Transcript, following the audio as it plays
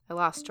I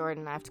lost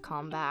Jordan. I have to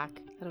call him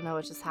back. I don't know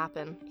what just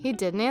happened. He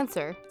didn't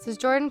answer. This is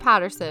Jordan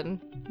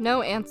Patterson.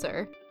 No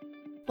answer.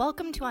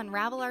 Welcome to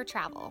Unravel Our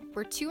Travel,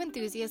 where two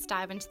enthusiasts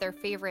dive into their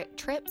favorite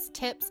trips,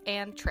 tips,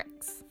 and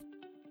tricks.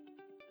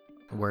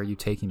 Where are you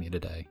taking me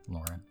today,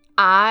 Lauren?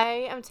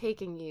 I am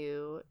taking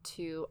you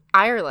to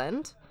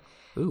Ireland.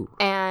 Ooh.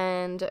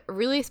 And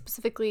really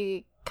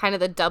specifically kind of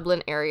the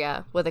Dublin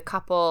area with a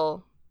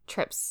couple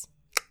trips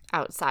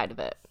outside of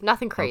it.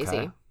 Nothing crazy.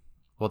 Okay.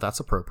 Well, that's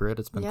appropriate.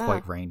 It's been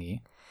quite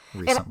rainy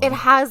recently. It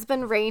has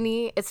been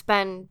rainy. It's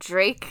been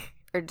Drake,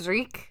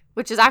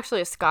 which is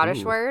actually a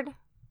Scottish word.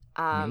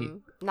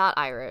 Not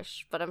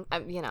Irish, but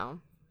I'm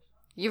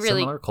you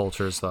really similar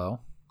cultures though.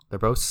 They're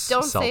both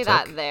don't Celtic. say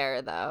that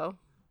there though.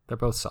 They're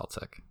both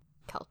Celtic.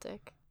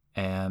 Celtic.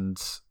 And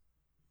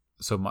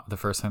so the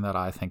first thing that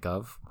I think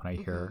of when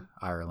I hear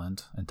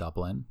Ireland and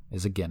Dublin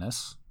is a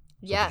Guinness.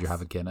 Yes. Did you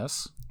have a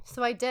Guinness?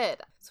 So I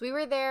did. So we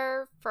were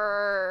there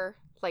for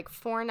like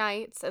 4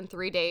 nights and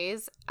 3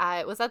 days.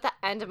 It was at the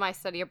end of my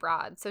study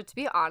abroad. So to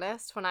be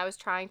honest, when I was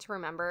trying to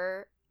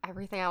remember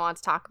everything I want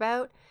to talk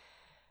about,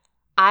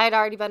 I had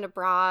already been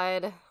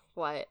abroad,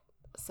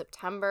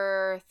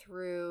 September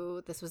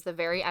through, this was the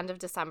very end of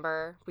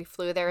December. We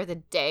flew there the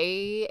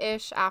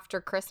day-ish after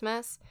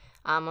Christmas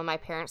when my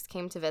parents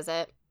came to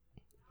visit.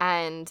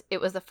 And it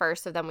was the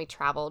first of them we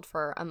traveled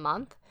for a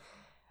month.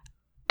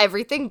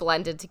 Everything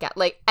blended together,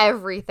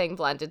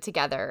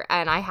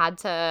 And I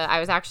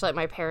was actually at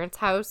my parents'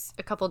 house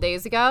a couple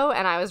days ago,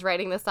 and I was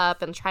writing this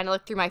up and trying to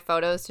look through my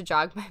photos to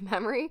jog my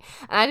memory.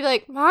 And I'd be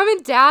like, Mom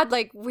and Dad,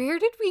 where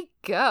did we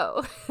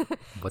go?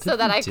 What did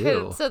we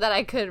do? So that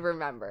I could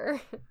remember.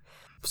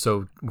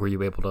 So were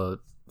you able to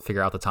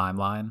figure out the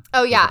timeline?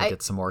 Oh, yeah. Able to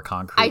get some more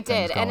concrete I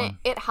things did, going? and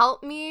it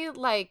helped me,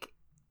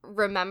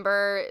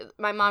 remember.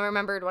 My mom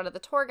remembered one of the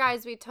tour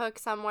guides we took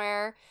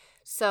somewhere.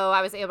 So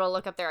I was able to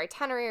look up their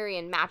itinerary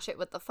and match it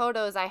with the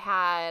photos I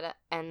had.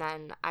 And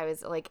then I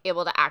was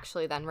able to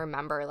actually then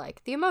remember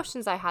the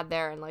emotions I had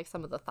there and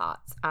some of the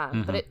thoughts.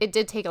 But it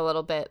did take a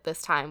little bit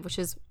this time, which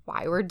is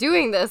why we're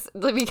doing this,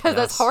 because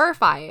That's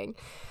horrifying.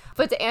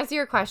 But to answer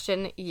your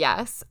question,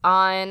 yes.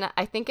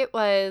 I think it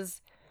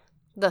was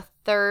the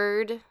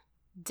 3rd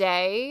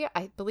day,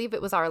 I believe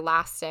it was our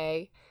last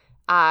day,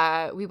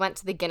 we went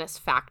to the Guinness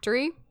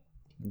factory.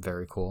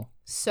 Very cool.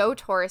 So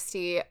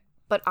touristy.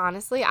 But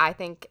honestly, I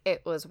think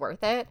it was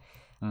worth it.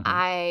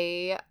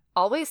 I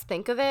always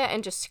think of it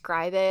and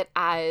describe it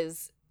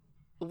as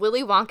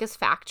Willy Wonka's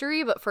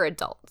factory, but for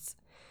adults.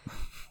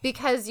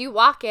 Because you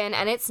walk in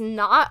and it's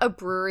not a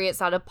brewery, it's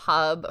not a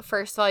pub.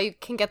 First of all, you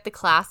can get the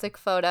classic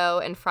photo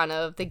in front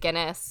of the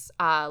Guinness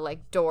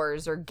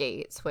doors or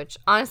gates, which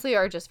honestly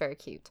are just very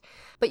cute.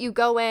 But you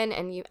go in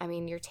and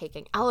you're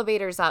taking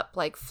elevators up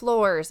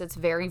floors. It's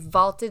very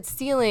vaulted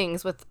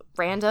ceilings with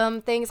random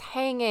things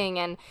hanging,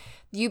 and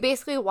you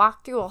basically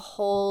walk through a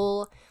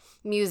whole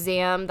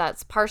museum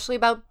that's partially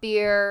about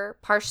beer,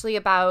 partially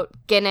about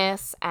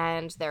Guinness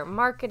and their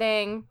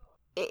marketing.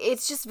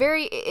 It's just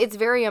very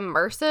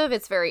immersive.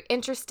 It's very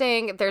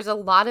interesting. There's a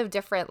lot of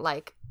different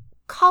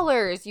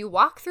colors. You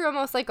walk through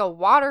almost like a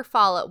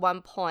waterfall at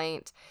one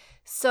point.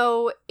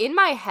 So in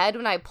my head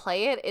when I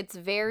play it, it's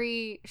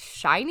very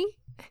shiny.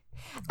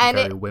 And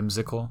very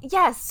whimsical.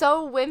 Yes,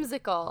 so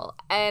whimsical.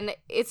 And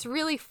it's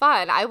really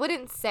fun. I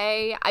wouldn't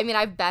say,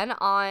 I've been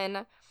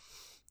on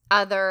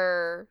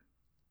other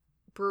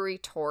brewery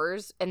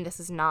tours, and this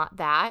is not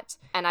that.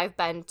 And I've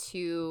been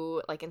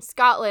to, in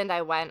Scotland,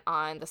 I went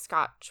on the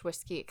Scotch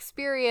Whiskey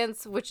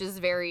Experience, which is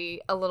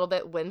a little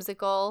bit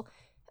whimsical,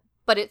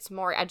 but it's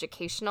more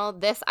educational.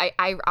 This,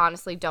 I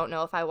honestly don't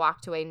know if I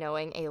walked away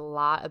knowing a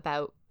lot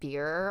about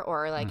beer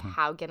or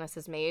how Guinness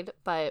is made,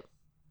 but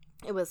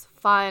it was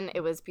fun.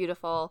 It was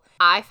beautiful.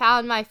 I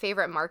found my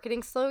favorite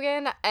marketing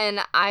slogan,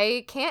 and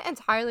I can't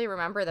entirely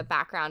remember the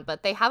background,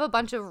 but they have a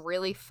bunch of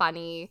really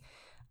funny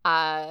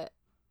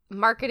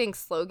marketing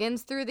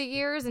slogans through the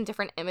years and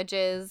different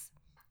images.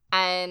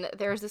 And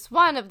there's this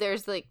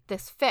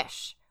this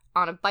fish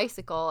on a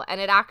bicycle,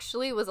 and it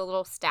actually was a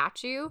little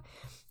statue.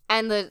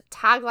 And the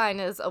tagline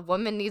is, "A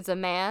woman needs a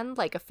man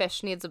like a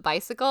fish needs a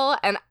bicycle."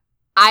 And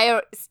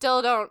I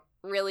still don't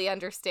really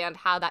understand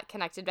how that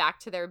connected back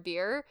to their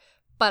beer,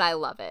 but I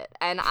love it.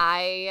 And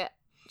I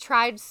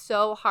tried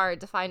so hard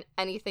to find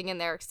anything in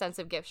their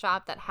extensive gift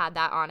shop that had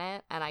that on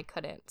it, and I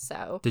couldn't.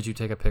 So did you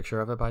take a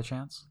picture of it by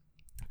chance?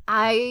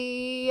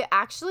 I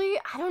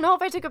don't know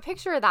if I took a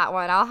picture of that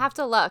one. I'll have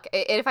to look.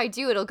 If I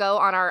do, it'll go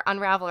on our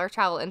Unravel Our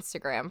Travel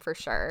Instagram for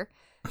sure.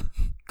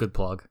 Good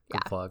plug.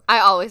 Good plug. I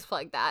always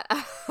plug that.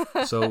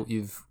 So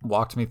you've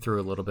walked me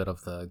through a little bit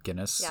of the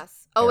Guinness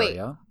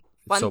area.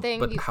 Wait.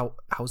 But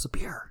how's the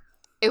beer?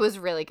 It was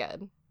really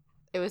good.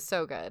 It was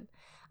so good.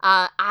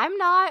 I'm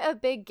not a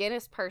big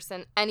Guinness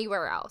person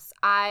anywhere else.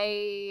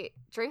 I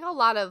drink a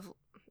lot of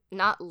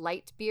not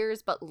light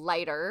beers, but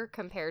lighter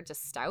compared to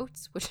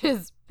stouts, which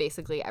is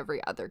basically every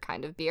other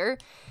kind of beer.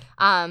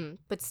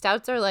 But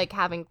stouts are like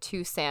having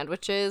 2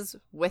 sandwiches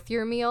with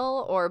your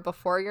meal or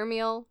before your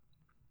meal.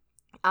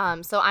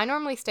 So I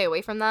normally stay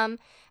away from them,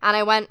 and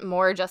I went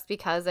more just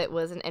because it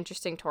was an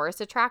interesting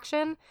tourist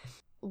attraction.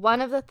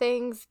 One of the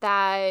things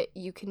that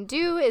you can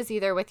do is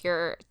either with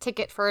your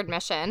ticket for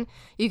admission,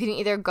 you can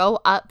either go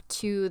up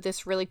to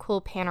this really cool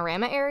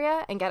panorama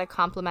area and get a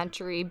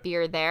complimentary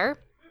beer there,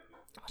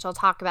 which I'll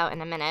talk about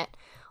in a minute.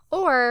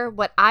 Or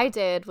what I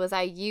did was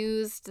I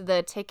used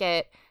the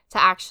ticket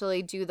to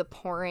actually do the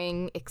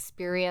pouring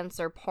experience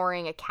or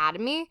pouring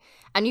academy.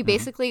 And you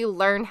basically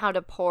learn how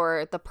to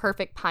pour the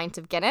perfect pint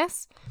of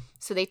Guinness.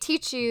 So they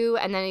teach you,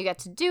 and then you get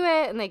to do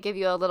it, and they give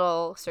you a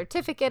little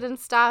certificate and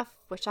stuff,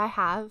 which I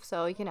have.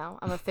 So, you know,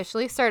 I'm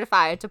officially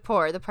certified to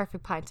pour the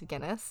perfect pint of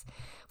Guinness,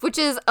 which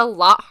is a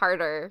lot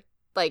harder,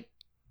 like,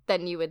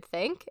 than you would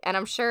think. And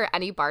I'm sure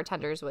any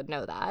bartenders would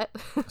know that.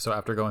 So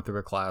after going through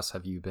a class,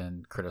 have you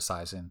been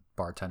criticizing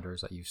bartenders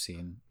that you've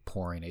seen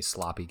pouring a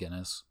sloppy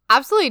Guinness?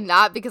 Absolutely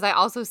not, because I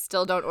also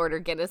still don't order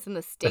Guinness in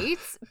the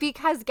States.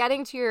 Because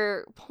getting to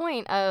your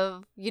point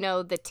of, you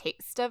know, the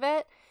taste of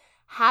it,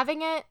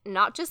 having it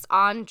not just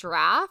on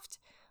draft,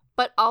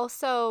 but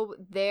also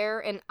there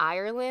in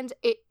Ireland,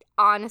 it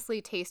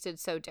honestly tasted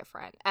so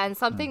different. And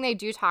something they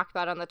do talk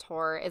about on the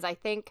tour is I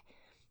think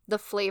the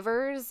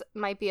flavors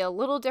might be a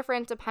little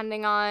different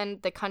depending on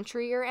the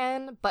country you're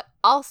in, but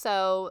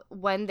also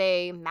when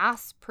they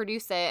mass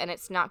produce it and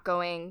it's not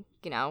going,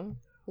 you know,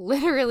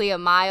 literally a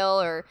mile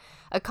or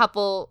a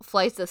couple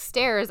flights of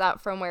stairs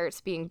out from where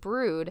it's being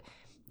brewed,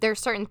 there's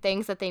certain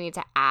things that they need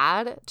to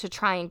add to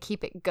try and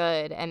keep it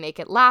good and make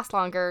it last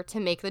longer to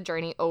make the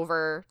journey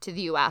over to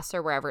the US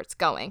or wherever it's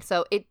going.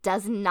 So it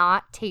does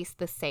not taste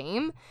the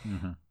same.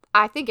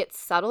 I think it's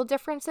subtle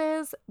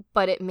differences,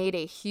 but it made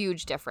a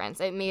huge difference.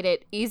 It made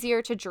it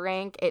easier to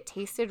drink. It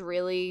tasted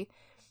really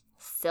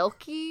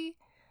silky.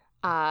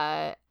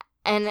 And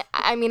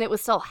I mean, it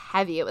was still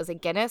heavy. It was a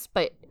Guinness,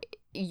 but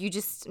you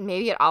just,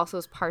 maybe it also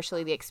was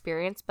partially the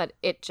experience, but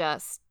it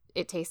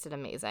tasted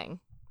amazing.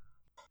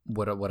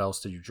 What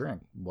else did you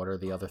drink? What are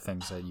the other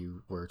things that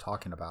you were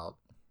talking about?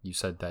 You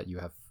said that you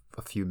have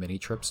a few mini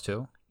trips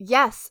too?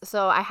 Yes,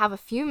 so I have a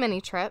few mini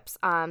trips.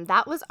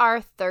 That was our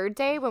third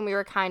day when we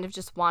were kind of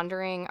just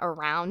wandering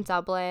around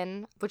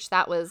Dublin, which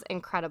that was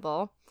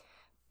incredible.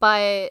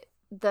 But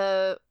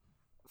the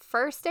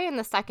first day and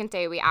the second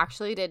day, we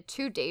actually did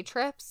 2 day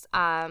trips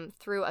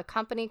through a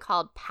company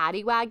called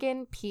Paddy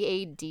Wagon,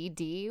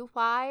 Paddy.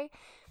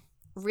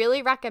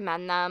 Really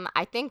recommend them.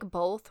 I think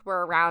both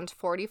were around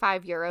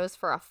 45 euros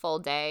for a full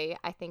day.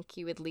 I think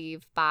you would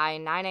leave by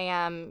 9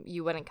 a.m.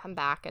 You wouldn't come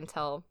back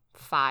until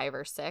 5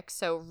 or 6.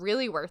 So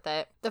really worth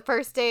it. The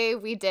first day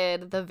we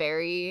did the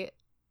very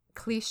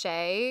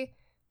cliche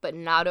but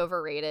not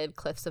overrated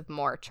Cliffs of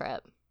Moher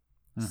trip.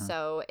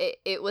 So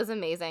it was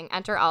amazing.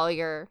 Enter all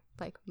your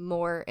like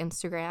Moher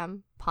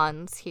Instagram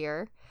puns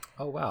here.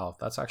 Oh wow,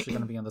 that's actually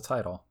going to be in the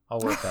title. I'll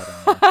work that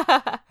in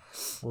there.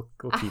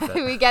 We'll keep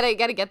it. We gotta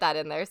get that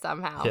in there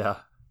somehow. Yeah.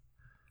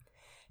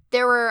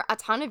 There were a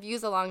ton of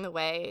views along the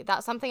way.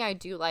 That's something I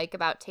do like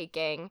about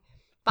taking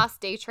bus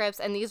day trips,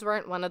 and these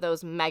weren't one of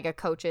those mega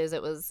coaches.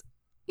 It was,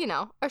 you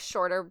know, a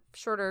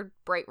shorter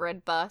bright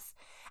red bus.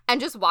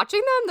 And just watching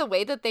them, the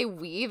way that they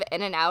weave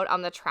in and out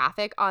on the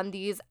traffic on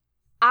these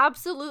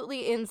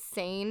absolutely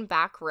insane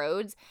back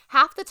roads.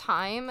 Half the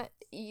time,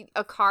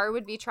 a car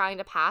would be trying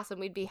to pass and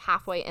we'd be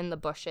halfway in the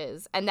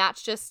bushes. And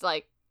that's just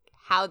like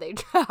how they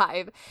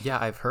drive. Yeah,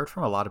 I've heard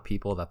from a lot of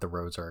people that the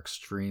roads are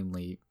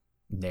extremely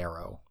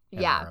narrow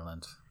in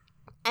Ireland.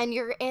 And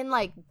you're in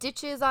like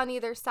ditches on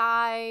either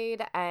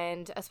side,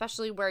 and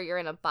especially where you're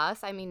in a bus.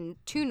 I mean,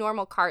 2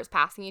 normal cars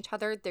passing each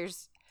other,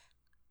 there's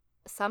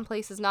some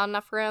places not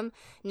enough room.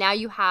 Now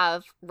you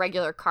have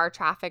regular car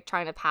traffic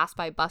trying to pass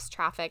by bus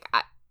traffic.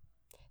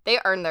 They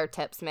earned their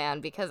tips,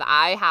 man, because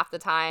I half the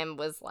time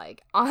was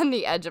like on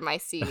the edge of my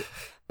seat.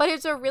 But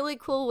it's a really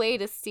cool way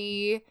to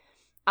see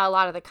a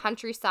lot of the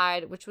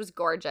countryside, which was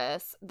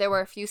gorgeous. There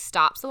were a few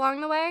stops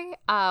along the way.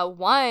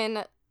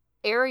 One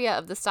area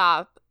of the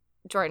stop,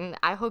 Jordan,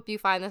 I hope you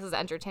find this as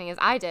entertaining as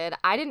I did.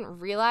 I didn't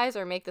realize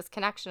or make this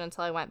connection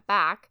until I went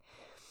back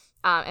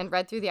and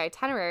read through the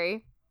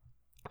itinerary.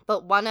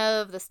 But one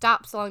of the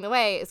stops along the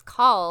way is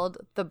called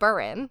the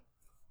Burren.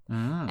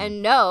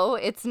 And no,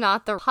 it's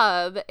not the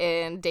pub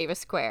in Davis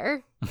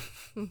Square.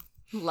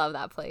 Love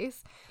that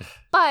place.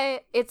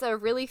 But it's a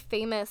really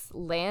famous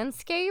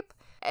landscape.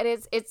 And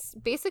it's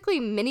basically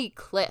mini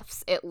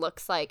cliffs, it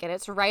looks like. And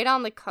it's right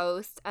on the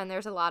coast. And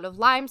there's a lot of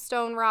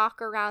limestone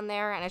rock around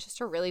there. And it's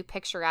just a really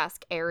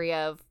picturesque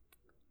area of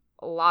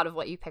a lot of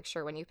what you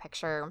picture when you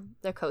picture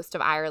the coast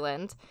of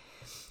Ireland.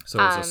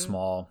 So it's a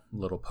small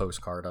little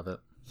postcard of it.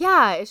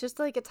 Yeah, it's just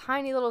like a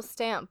tiny little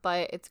stamp,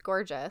 but it's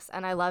gorgeous.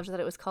 And I loved that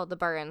it was called the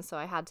Burren, so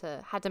I had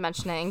to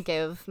mention it and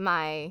give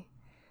my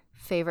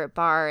favorite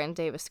bar in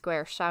Davis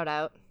Square shout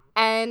out.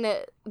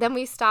 And then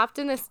we stopped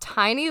in this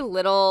tiny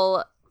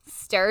little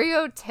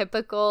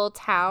stereotypical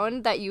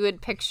town that you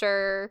would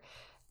picture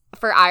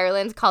for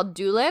Ireland called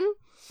Doolin.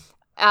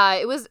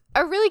 It was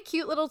a really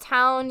cute little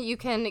town. You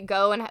can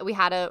go, and we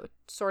had a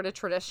sort of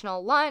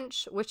traditional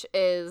lunch, which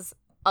is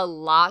a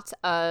lot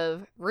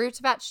of root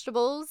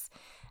vegetables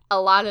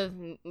a lot of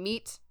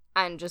meat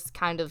and just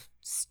kind of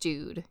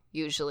stewed,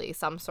 usually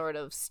some sort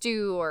of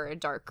stew or a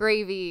dark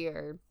gravy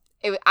or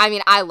I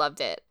mean, I loved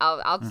it.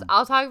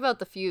 I'll talk about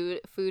the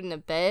food in a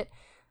bit.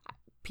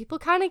 People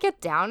kind of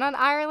get down on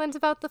Ireland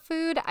about the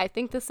food. I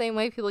think the same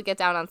way people get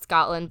down on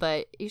Scotland,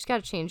 but you just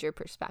got to change your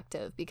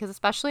perspective because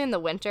especially in the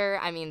winter,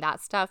 I mean, that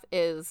stuff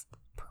is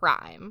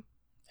prime.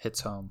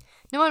 Hits home.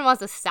 No one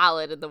wants a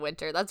salad in the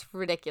winter. That's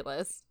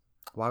ridiculous.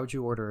 Why would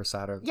you order a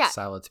salad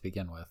to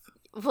begin with?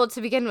 Well,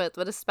 to begin with,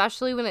 but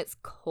especially when it's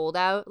cold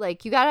out,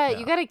 like you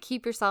gotta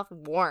keep yourself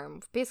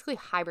warm. Basically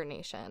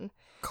hibernation.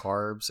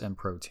 Carbs and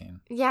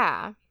protein.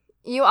 Yeah.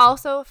 You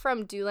also,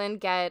 from Doolin,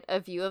 get a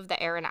view of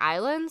the Aran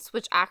Islands,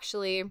 which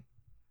actually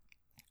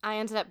I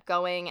ended up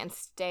going and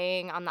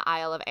staying on the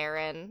Isle of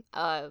Aran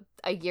a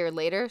year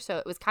later. So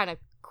it was kind of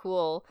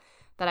cool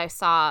that I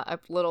saw a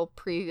little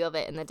preview of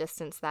it in the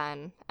distance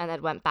then and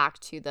then went back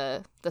to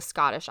the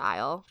Scottish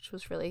Isle, which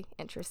was really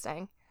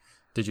interesting.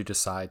 Did you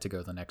decide to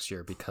go the next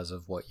year because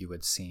of what you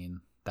had seen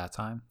that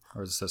time?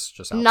 Or is this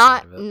just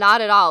outside of it?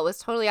 Not at all. It was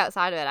totally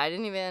outside of it. I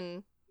didn't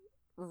even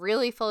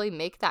really fully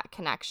make that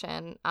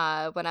connection.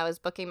 When I was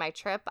booking my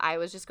trip, I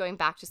was just going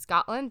back to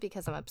Scotland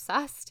because I'm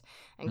obsessed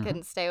and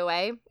couldn't stay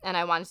away. And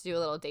I wanted to do a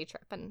little day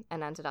trip and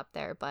ended up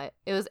there. But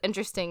it was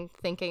interesting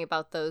thinking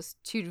about those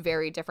two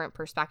very different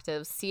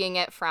perspectives, seeing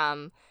it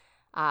from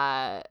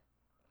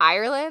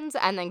Ireland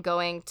and then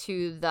going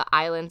to the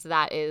island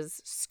that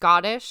is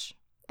Scottish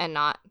and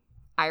not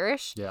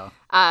Irish. Yeah.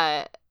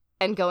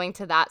 And going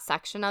to that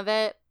section of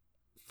it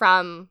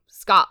from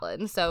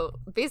Scotland. So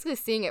basically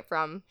seeing it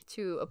from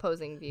two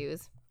opposing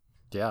views.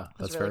 Yeah,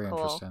 that's really very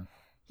cool. Interesting.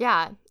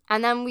 Yeah.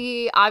 And then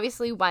we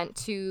obviously went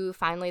to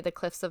finally the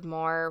Cliffs of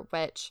Moher,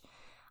 which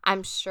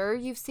I'm sure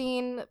you've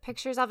seen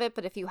pictures of it,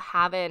 but if you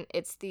haven't,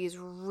 it's these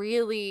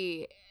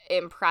really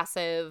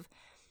impressive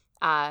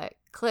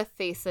cliff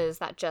faces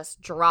that just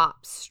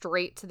drop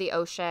straight to the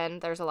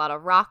ocean. There's a lot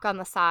of rock on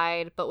the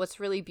side, but what's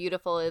really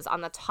beautiful is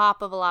on the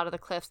top of a lot of the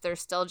cliffs,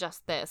 there's still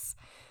just this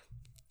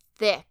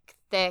thick,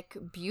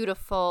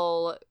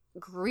 beautiful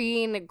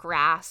green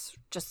grass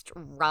just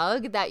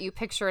rug that you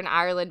picture in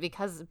Ireland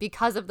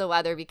because of the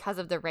weather, because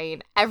of the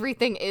rain.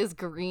 Everything is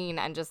green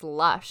and just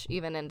lush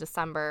even in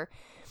December.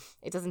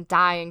 It doesn't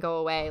die and go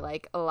away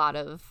like a lot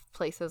of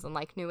places in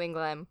like New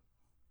England.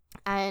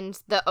 And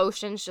the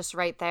ocean's just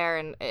right there,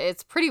 and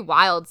it's a pretty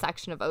wild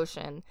section of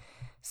ocean.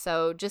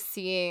 So just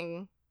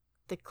seeing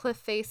the cliff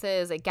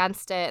faces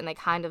against it and they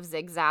kind of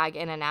zigzag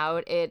in and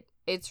out,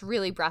 it's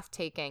really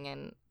breathtaking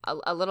and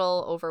a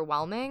little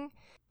overwhelming,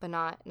 but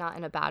not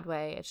in a bad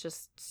way. It's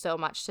just so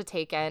much to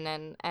take in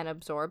and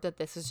absorb that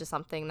this is just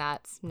something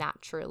that's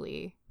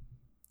naturally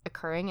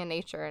occurring in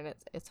nature, and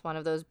it's one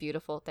of those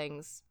beautiful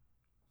things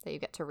that you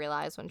get to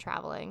realize when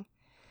traveling.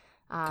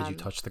 Did you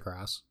touch the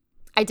grass?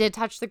 I did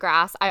touch the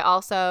grass. I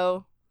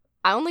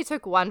only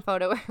took one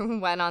photo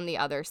and went on the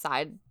other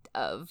side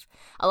of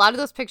a lot of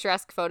those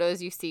picturesque photos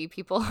you see.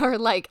 People are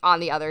like on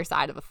the other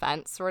side of a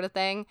fence sort of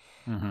thing.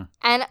 Mm-hmm.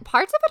 And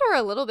parts of it are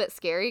a little bit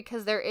scary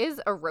because there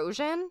is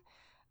erosion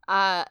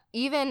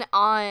even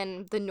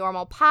on the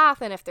normal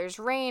path. And if there's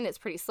rain, it's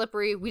pretty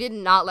slippery. We did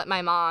not let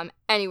my mom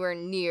anywhere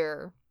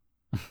near.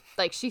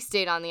 Like, she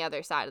stayed on the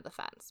other side of the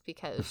fence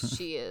because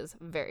she is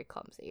very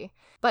clumsy.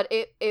 But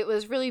it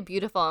was really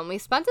beautiful, and we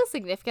spent a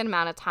significant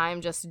amount of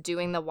time just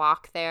doing the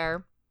walk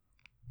there.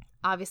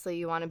 Obviously,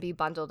 you want to be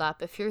bundled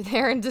up if you're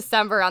there in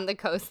December on the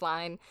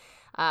coastline.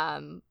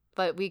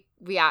 But we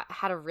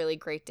had a really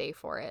great day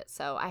for it,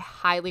 so I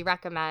highly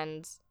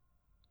recommend.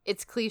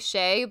 It's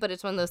cliche, but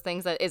it's one of those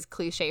things that is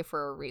cliche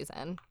for a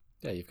reason.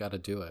 Yeah, you've got to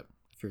do it.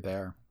 If you're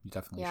there, you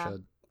definitely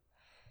should.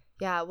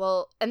 Yeah,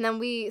 well, and then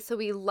we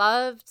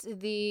loved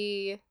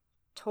the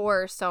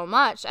tour so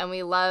much, and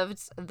we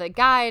loved the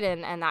guide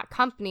and that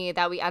company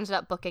that we ended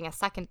up booking a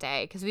second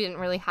day because we didn't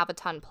really have a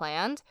ton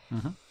planned.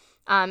 Mm-hmm.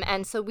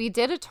 And so we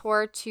did a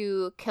tour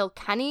to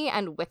Kilkenny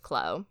and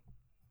Wicklow.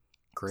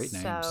 Great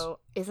names. So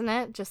isn't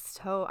it just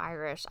so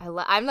Irish?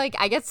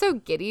 I get so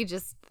giddy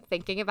just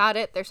thinking about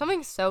it. There's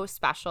something so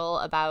special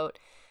about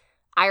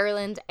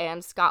Ireland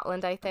and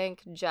Scotland, I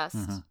think.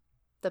 Just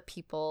the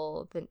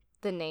people,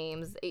 the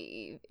names,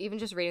 even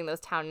just reading those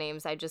town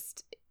names,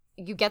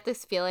 you get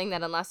this feeling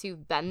that unless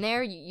you've been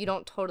there, you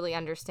don't totally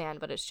understand,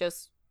 but it's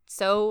just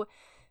so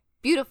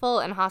beautiful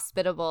and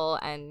hospitable,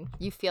 and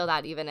you feel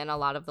that even in a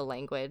lot of the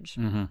language,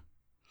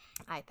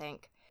 I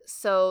think.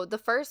 So the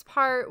first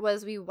part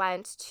was we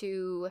went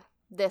to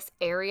this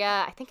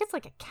area, I think it's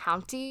like a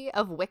county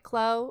of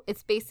Wicklow.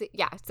 It's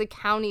a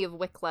county of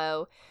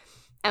Wicklow,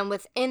 and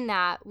within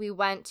that, we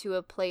went to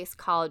a place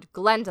called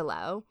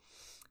Glendalough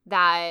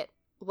that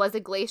was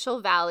a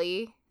glacial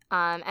valley,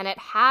 and it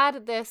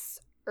had this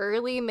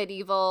early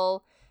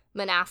medieval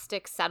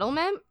monastic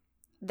settlement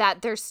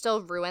that there's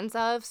still ruins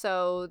of.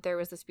 So there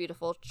was this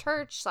beautiful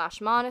church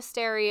 /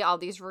 monastery, all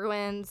these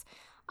ruins,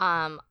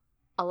 a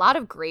lot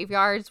of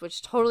graveyards,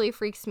 which totally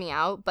freaks me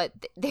out, but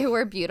they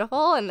were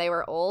beautiful and they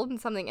were old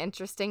and something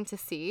interesting to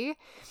see.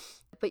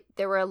 But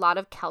there were a lot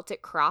of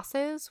Celtic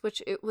crosses,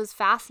 which it was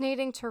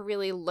fascinating to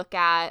really look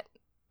at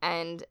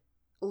and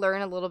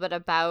learn a little bit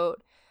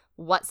about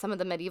what some of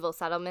the medieval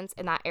settlements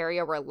in that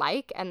area were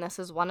like. And this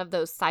is one of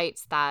those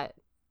sites that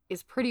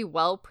is pretty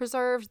well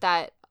preserved,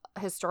 that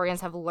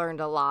historians have learned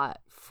a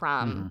lot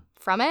from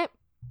it.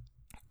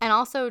 And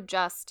also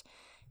just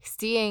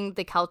seeing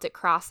the Celtic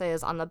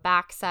crosses on the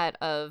back set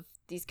of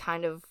these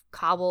kind of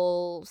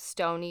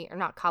cobblestone, or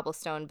not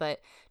cobblestone, but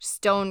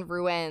stone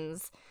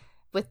ruins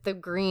with the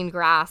green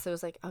grass. It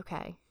was like,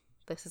 okay,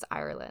 this is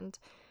Ireland.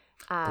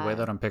 The way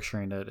that I'm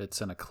picturing it,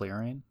 it's in a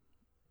clearing.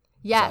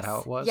 Yes. Is that how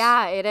it was?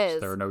 Yeah, it is. So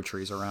there were no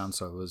trees around,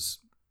 so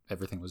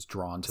everything was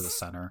drawn to the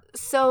center.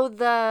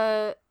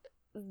 So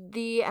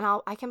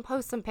I can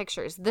post some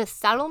pictures. The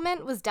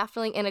settlement was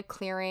definitely in a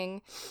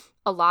clearing,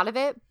 a lot of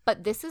it,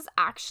 but this is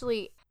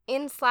actually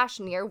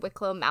in/near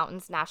Wicklow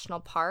Mountains National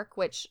Park,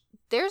 which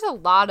there's a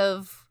lot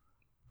of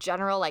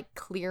general like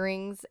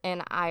clearings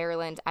in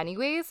Ireland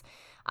anyways.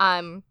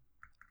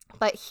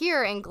 But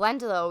here in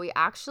Glendalough, we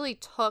actually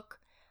took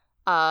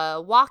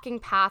a walking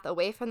path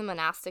away from the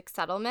monastic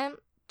settlement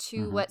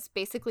to what's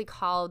basically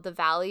called the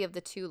Valley of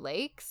the Two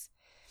Lakes.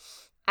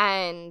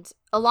 And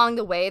along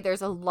the way,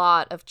 there's a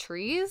lot of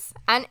trees.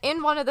 And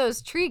in one of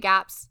those tree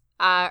gaps,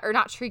 or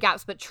not tree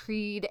gaps, but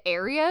treed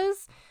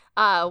areas,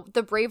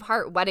 the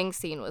Braveheart wedding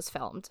scene was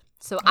filmed.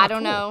 So I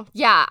don't know.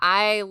 Yeah,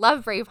 I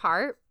love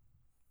Braveheart.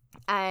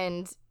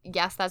 And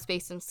yes, that's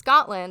based in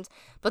Scotland,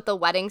 but the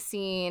wedding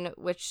scene,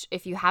 which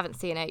if you haven't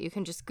seen it, you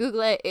can just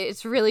Google it.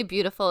 It's really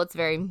beautiful. It's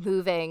very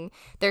moving.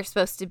 They're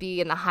supposed to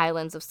be in the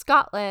Highlands of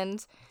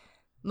Scotland.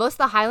 Most of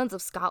the Highlands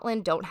of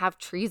Scotland don't have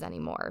trees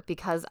anymore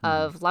because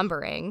of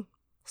lumbering.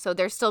 So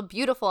they're still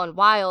beautiful and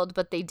wild,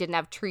 but they didn't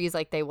have trees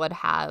like they would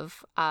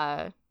have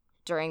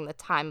during the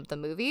time of the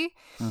movie.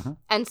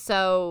 And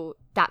so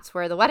that's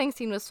where the wedding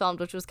scene was filmed,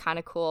 which was kind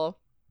of cool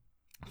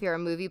if you're a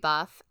movie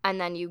buff. And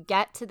then you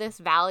get to this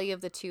Valley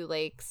of the Two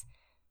Lakes,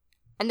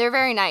 and they're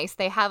very nice.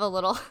 They have a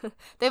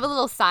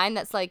little sign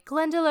that's like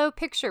Glendalough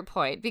Picture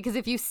Point, because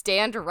if you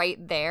stand right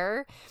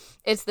there,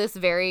 it's this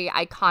very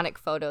iconic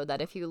photo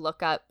that if you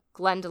look up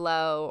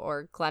Glendalough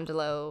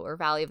or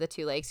Valley of the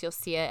Two Lakes, you'll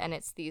see it. And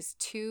it's these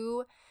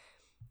two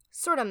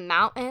sort of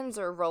mountains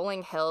or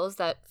rolling hills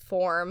that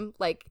form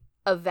like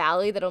a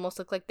valley that almost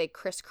look like they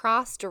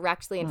crisscross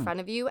directly in front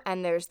of you.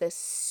 And there's this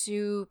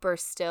super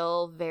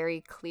still,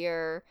 very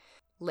clear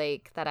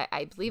lake that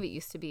I believe it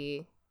used to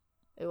be,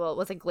 well, it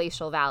was a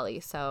glacial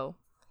valley. So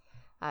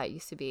it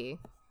used to be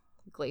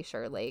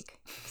Glacier Lake.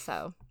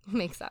 So it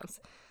makes sense.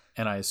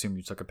 And I assume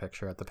you took a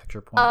picture at the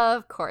picture point?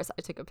 Of course,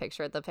 I took a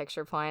picture at the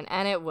picture point,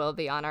 and it will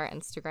be on our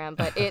Instagram.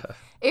 But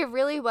it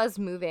really was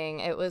moving.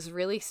 It was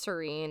really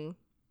serene.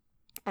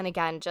 And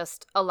again,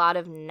 just a lot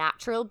of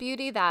natural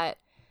beauty that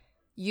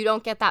you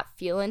don't get that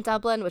feel in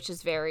Dublin, which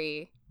is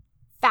very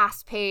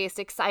fast-paced,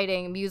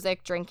 exciting,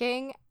 music,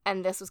 drinking.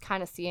 And this was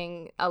kind of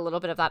seeing a little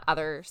bit of that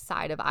other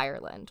side of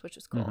Ireland, which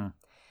was cool.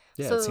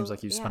 Yeah, so, it seems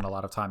like you spent a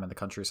lot of time in the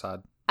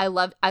countryside. I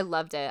loved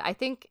it. I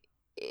think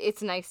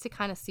it's nice to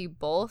kind of see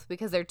both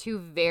because they're two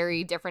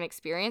very different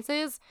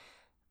experiences,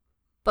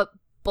 but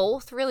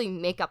both really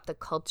make up the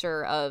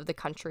culture of the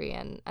country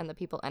and the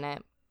people in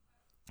it.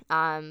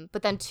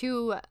 But then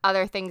two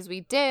other things we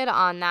did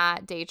on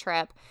that day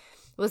trip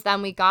was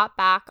then we got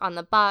back on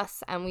the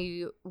bus and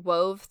we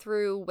wove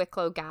through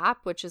Wicklow Gap,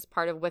 which is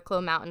part of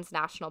Wicklow Mountains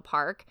National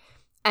Park.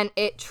 And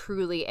it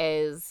truly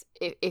is,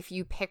 if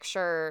you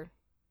picture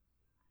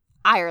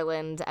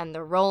Ireland and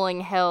the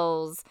rolling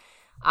hills,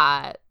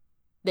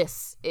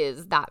 this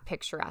is that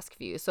picturesque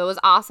view. So it was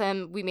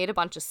awesome. We made a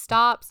bunch of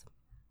stops.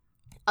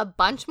 A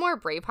bunch more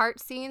Braveheart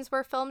scenes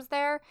were filmed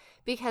there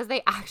because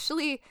they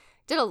actually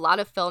did a lot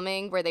of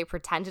filming where they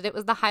pretended it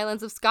was the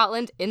Highlands of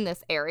Scotland in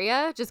this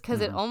area, just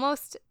because it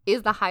almost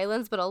is the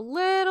Highlands, but a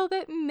little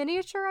bit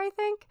miniature, I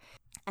think.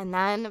 And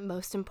then,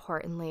 most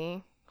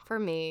importantly, for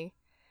me,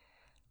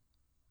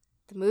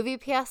 the movie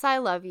P.S. I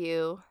Love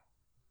You.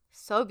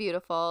 So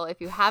beautiful.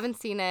 If you haven't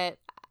seen it,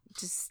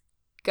 just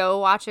go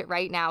watch it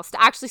right now.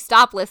 Actually,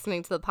 stop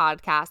listening to the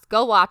podcast.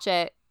 Go watch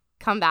it.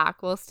 Come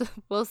back.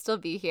 We'll still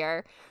be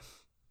here.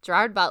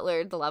 Gerard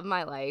Butler, the love of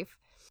my life.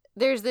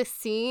 There's this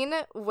scene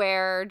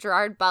where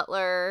Gerard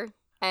Butler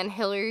and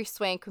Hilary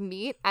Swank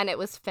meet, and it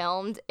was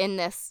filmed in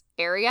this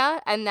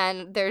area. And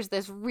then there's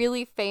this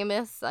really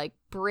famous like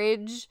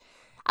bridge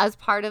as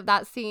part of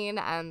that scene,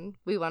 and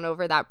we went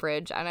over that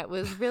bridge, and it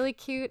was really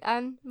cute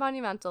and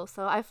monumental.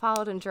 So I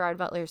followed in Gerard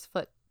Butler's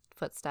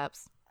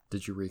footsteps.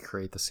 Did you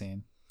recreate the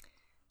scene?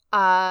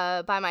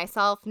 By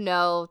myself?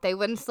 No, they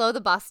wouldn't slow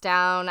the bus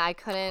down. I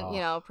couldn't,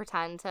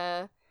 pretend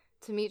to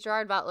meet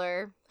Gerard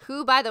Butler,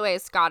 who, by the way,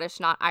 is Scottish,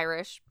 not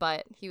Irish,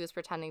 but he was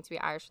pretending to be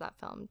Irish for that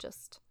film,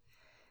 just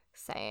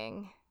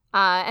saying.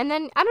 And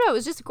then, I don't know, it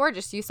was just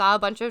gorgeous. You saw a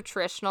bunch of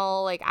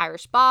traditional, like,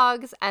 Irish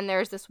bogs, and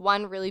there's this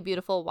one really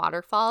beautiful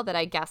waterfall that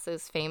I guess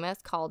is famous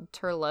called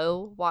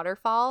Turlough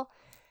Waterfall.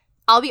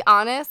 I'll be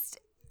honest,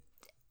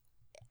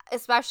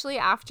 especially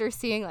after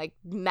seeing, like,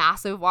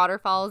 massive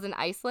waterfalls in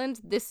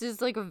Iceland, this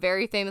is, like, a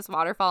very famous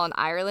waterfall in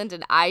Ireland,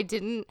 and I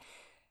didn't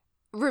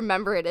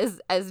remember it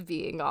as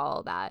being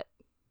all that.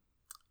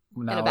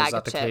 Now, in a bag is that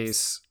of the chips.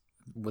 case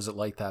was it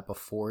like that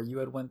before you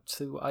had went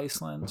to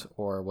Iceland,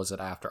 or was it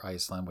after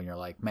Iceland when you're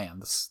like, man,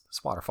 this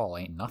waterfall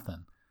ain't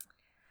nothing?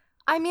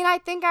 I mean, I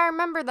think I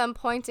remember them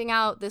pointing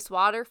out this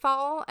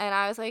waterfall, and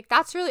I was like,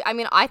 that's really, I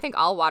mean, I think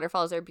all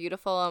waterfalls are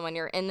beautiful, and when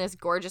you're in this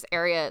gorgeous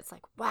area, it's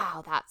like,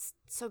 wow, that's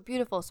so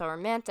beautiful, so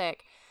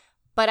romantic.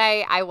 But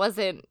I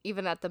wasn't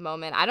even at the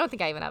moment. I don't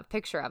think I even have a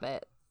picture of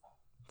it.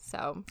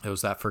 So It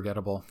was that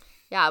forgettable.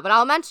 yeah, but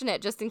I'll mention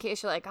it just in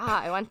case you're like,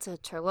 I went to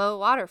Turlough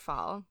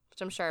Waterfall,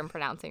 which I'm sure I'm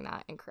pronouncing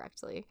that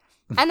incorrectly.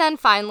 And then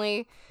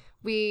finally,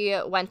 we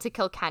went to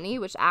Kilkenny,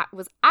 which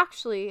was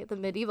actually the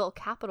medieval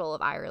capital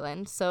of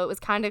Ireland. So it was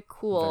kind of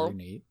cool. Very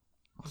neat.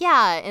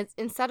 Yeah,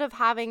 instead of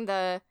having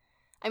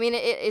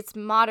it's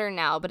modern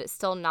now, but it's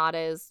still not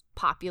as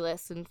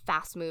populous and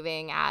fast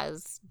moving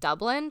as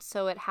Dublin.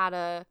 So it had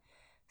a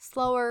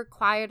slower,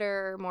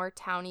 quieter, more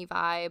towny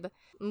vibe.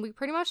 And we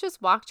pretty much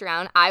just walked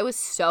around. I was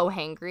so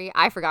hangry.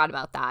 I forgot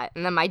about that.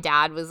 And then my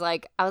dad was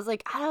like, I was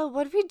like, oh,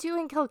 what did we do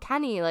in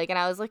Kilkenny? Like, and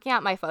I was looking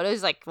at my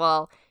photos like,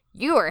 well,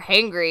 you were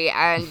hangry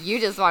and you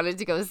just wanted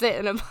to go sit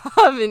in a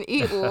pub and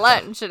eat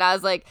lunch. And I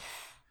was like,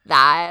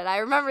 I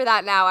remember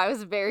that now. I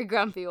was very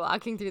grumpy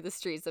walking through the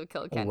streets of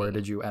Kilkenny. Where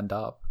did you end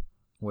up?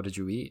 What did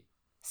you eat?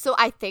 So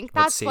I think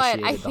that's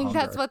satiated the that's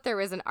hunger? what there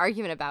was an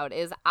argument about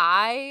is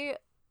I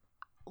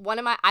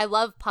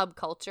love pub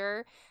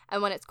culture,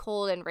 and when it's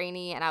cold and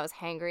rainy and I was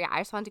hangry,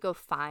 I just wanted to go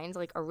find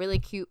like a really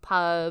cute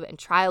pub and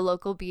try a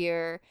local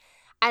beer,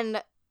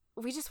 and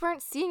we just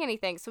weren't seeing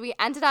anything. So we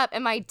ended up,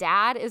 and my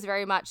dad is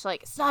very much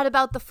like, it's not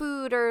about the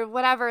food or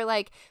whatever,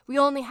 like we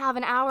only have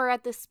an hour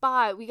at this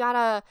spot, we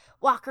gotta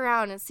walk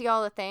around and see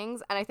all the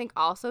things. And I think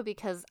also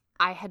because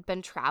I had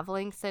been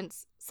traveling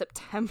since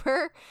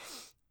September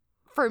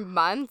for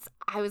months,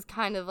 I was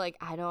kind of like,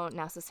 I don't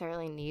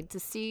necessarily need to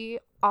see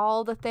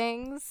all the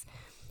things.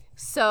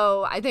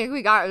 So I think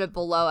we got in a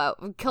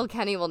blowout.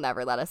 Kilkenny will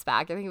never let us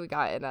back. I think we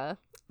got in a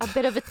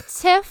bit of a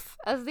tiff,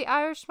 as the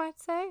Irish might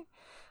say.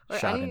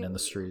 Shouting in the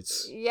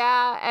streets.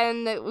 Yeah,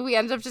 and we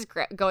ended up just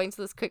going to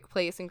this quick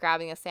place and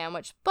grabbing a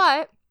sandwich.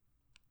 But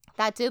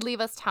that did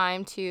leave us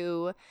time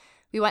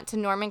we went to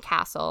Norman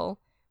Castle.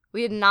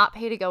 We did not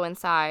pay to go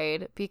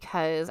inside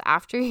because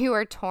after you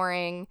are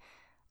touring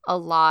a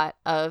lot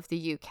of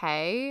the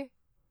UK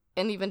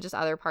and even just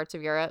other parts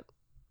of Europe,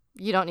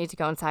 you don't need to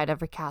go inside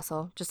every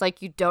castle, just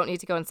like you don't need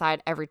to go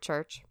inside every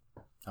church.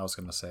 I was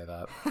going to say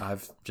that.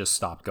 I've just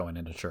stopped going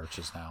into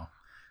churches now.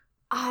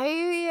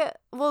 I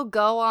will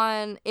go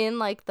on in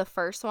like the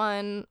first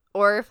one,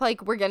 or if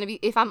like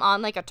if I'm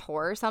on like a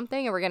tour or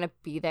something and we're going to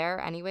be there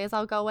anyways,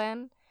 I'll go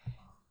in.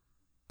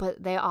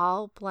 But they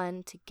all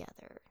blend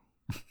together.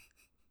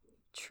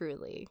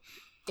 Truly.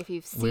 If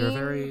you've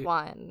seen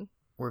one.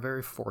 We're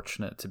very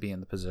fortunate to be in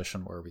the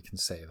position where we can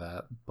say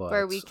that, but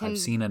where we can I've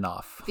seen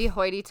enough. Be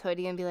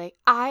hoity-toity and be like,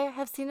 I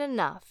have seen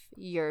enough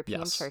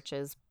European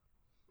churches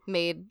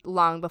made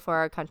long before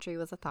our country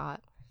was a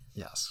thought.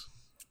 Yes.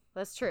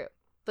 That's true.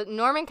 But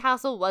Norman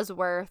Castle was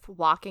worth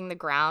walking the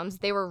grounds.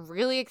 They were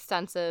really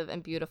extensive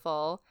and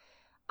beautiful.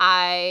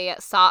 I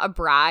saw a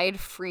bride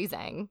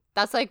freezing.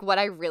 That's like what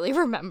I really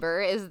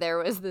remember is there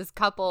was this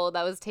couple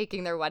that was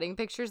taking their wedding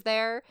pictures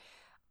there,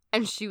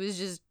 and she was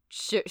just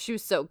she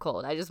was so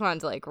cold. I just wanted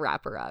to like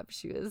wrap her up.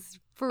 She was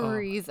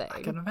freezing.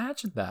 I can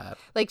imagine that.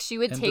 Like she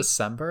would take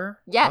December?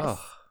 Yes.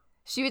 Oh.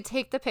 She would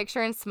take the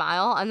picture and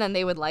smile, and then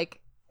they would like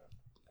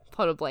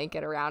put a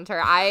blanket around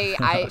her.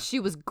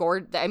 She was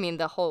gorgeous. I mean,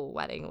 the whole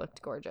wedding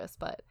looked gorgeous,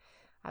 but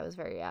I was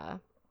very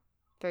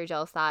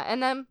jealous of that.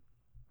 And then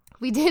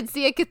we did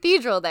see a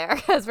cathedral there,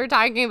 because we're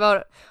talking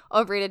about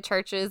overrated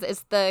churches.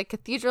 It's the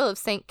Cathedral of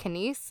St.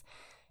 Canice.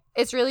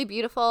 It's really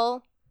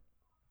beautiful.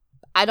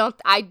 I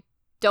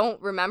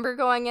don't remember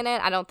going in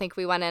it. I don't think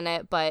we went in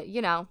it, but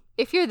you know,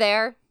 if you're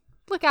there,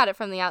 look at it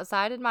from the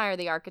outside, admire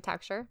the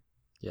architecture.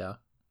 Yeah.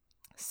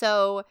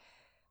 So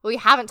what we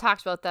haven't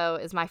talked about, though,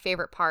 is my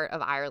favorite part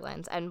of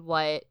Ireland and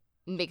what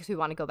makes me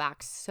want to go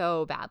back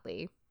so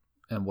badly.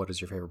 And what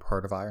is your favorite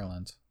part of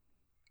Ireland?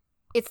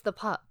 It's the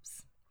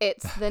pubs.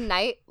 It's the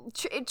night.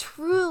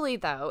 Truly,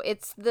 though,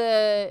 it's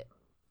the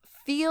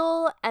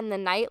feel and the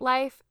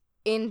nightlife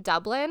in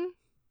Dublin,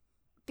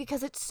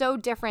 because it's so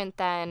different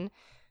than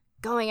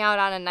going out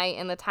on a night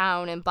in the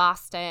town in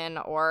Boston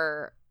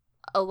or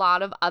a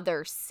lot of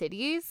other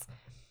cities,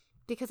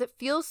 because it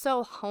feels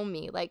so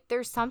homey. Like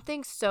there's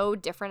something so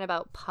different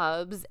about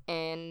pubs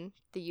in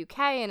the UK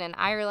and in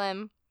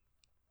Ireland,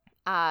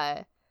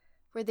 where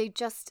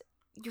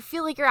you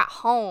feel like you're at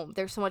home.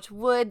 There's so much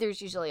wood.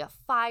 There's usually a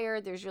fire.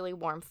 There's really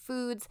warm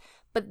foods.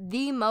 But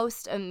the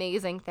most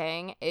amazing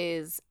thing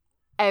is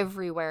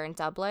everywhere in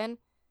Dublin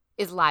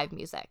is live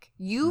music.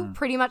 You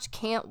pretty much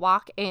can't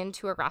walk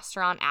into a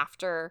restaurant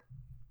after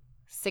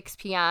 6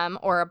 p.m.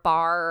 or a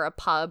bar or a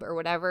pub or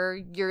whatever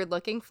you're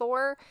looking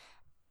for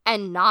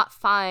and not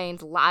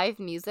find live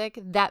music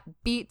that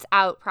beats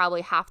out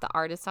probably half the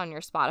artists on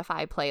your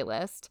Spotify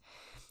playlist.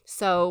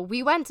 So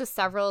we went to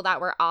several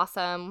that were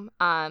awesome.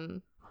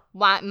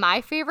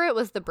 My favorite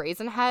was the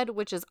Brazen Head,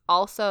 which is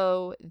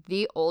also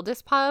the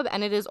oldest pub,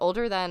 and it is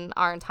older than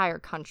our entire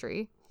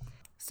country.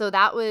 So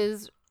that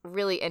was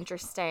really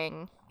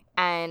interesting.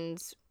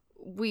 And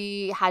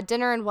we had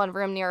dinner in one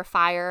room near a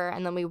fire,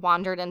 and then we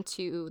wandered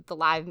into the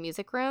live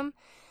music room.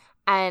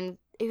 And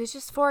it was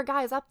just 4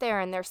 guys up there,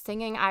 and they're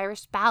singing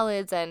Irish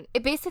ballads. And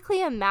it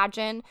basically,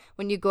 imagine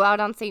when you go out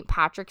on St.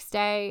 Patrick's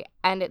Day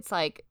and it's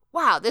like,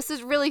 wow, this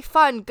is really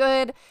fun,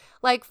 good,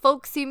 like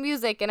folksy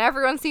music, and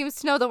everyone seems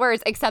to know the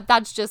words, except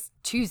that's just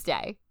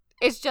Tuesday.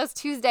 It's just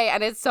Tuesday,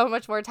 and it's so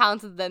much more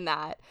talented than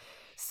that.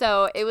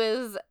 So it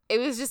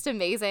was just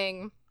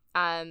amazing.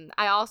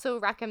 I also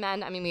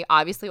recommend, I mean, we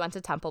obviously went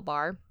to Temple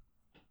Bar.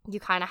 You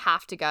kind of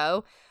have to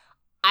go.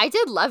 I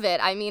did love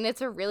it. I mean,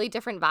 it's a really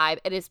different vibe.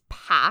 It is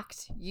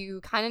packed. You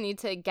kind of need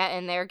to get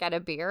in there, get a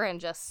beer, and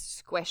just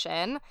squish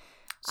in.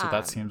 So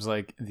that seems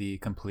like the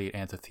complete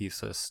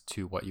antithesis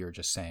to what you were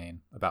just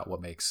saying about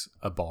what makes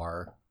a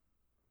bar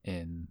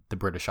in the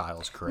British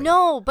Isles great.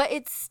 No, but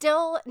it's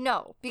still,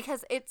 no,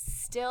 because it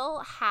still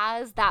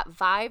has that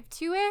vibe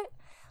to it.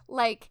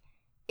 Like,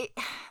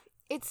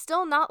 it's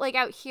still not like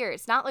out here.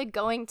 It's not like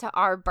going to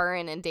our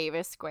burn in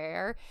Davis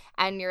Square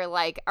and you're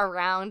like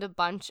around a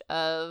bunch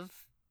of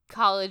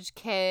college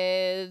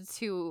kids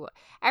who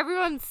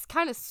everyone's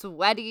kind of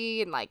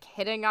sweaty and like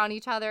hitting on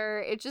each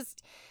other.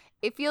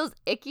 It feels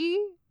icky.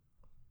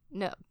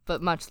 No,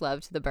 but much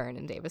love to the burn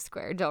in Davis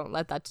Square. Don't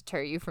let that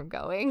deter you from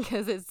going,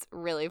 because it's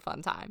really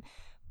fun time.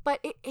 But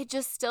it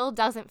just still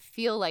doesn't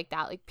feel like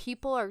that. Like,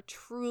 people are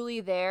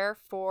truly there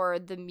for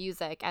the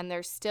music, and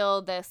there's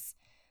still this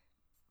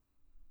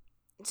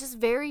just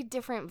very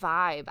different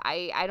vibe.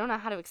 I don't know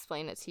how to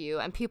explain it to you.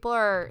 And people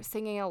are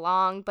singing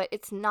along, but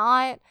it's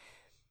not,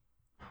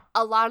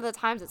 a lot of the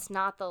times it's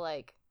not the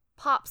like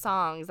pop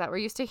songs that we're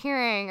used to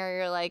hearing, or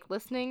you're like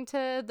listening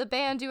to the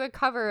band do a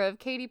cover of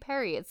Katy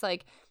Perry. It's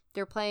like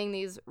they're playing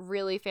these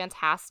really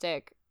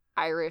fantastic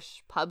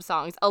Irish pub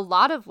songs, a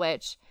lot of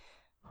which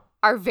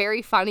are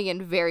very funny and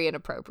very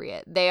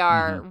inappropriate. They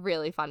are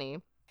really funny.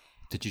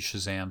 Did you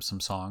Shazam some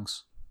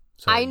songs?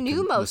 So I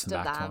knew most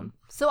of them.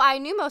 So I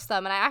knew most of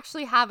them, and I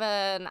actually have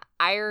an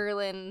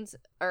Ireland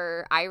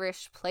or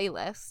Irish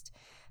playlist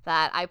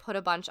that I put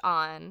a bunch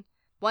on.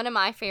 One of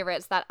my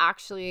favorites that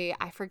actually,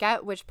 I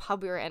forget which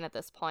pub we were in at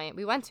this point.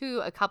 We went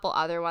to a couple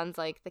other ones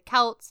like the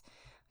Celts.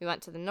 We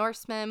went to the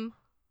Norsemen.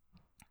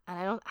 And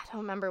I don't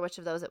remember which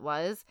of those it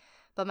was.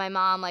 But my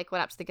mom like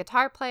went up to the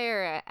guitar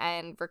player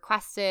and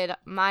requested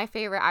my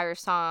favorite Irish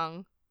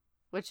song,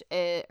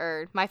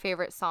 or my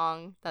favorite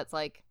song that's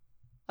like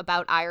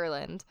about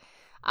Ireland.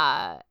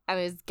 And it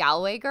was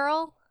Galway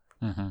Girl.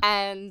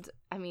 And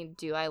I mean,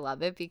 do I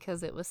love it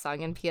because it was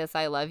sung in P.S.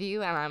 I Love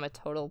You and I'm a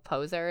total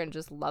poser and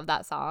just love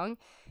that song?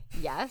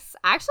 Yes.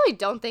 I actually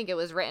don't think it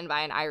was written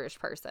by an Irish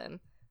person.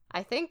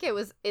 I think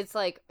it's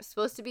like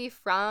supposed to be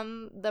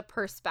from the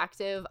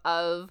perspective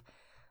of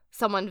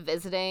someone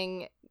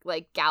visiting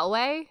like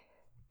Galway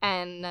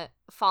and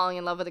falling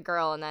in love with a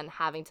girl and then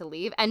having to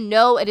leave. And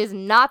no, it is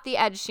not the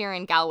Ed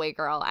Sheeran Galway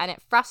Girl, and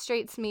it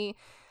frustrates me.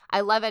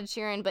 I love Ed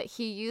Sheeran, but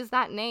he used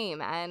that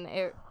name and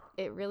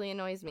it really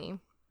annoys me.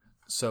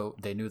 So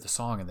they knew the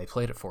song and they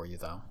played it for you,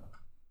 though.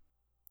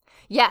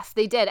 Yes,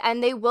 they did.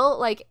 And they will,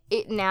 like,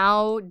 it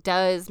now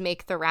does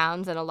make the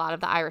rounds in a lot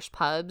of the Irish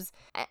pubs.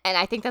 And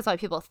I think that's why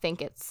people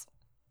think it's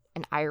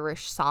an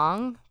Irish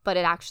song. But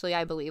it actually,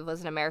 I believe,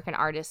 was an American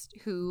artist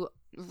who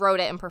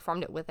wrote it and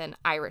performed it with an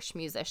Irish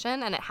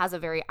musician. And it has a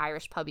very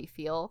Irish pubby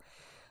feel.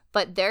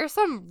 But there's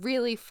some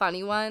really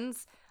funny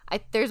ones.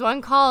 There's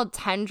one called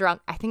 10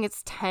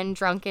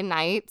 Drunken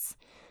Nights.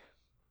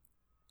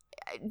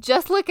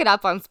 Just look it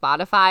up on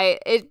Spotify.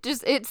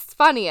 It's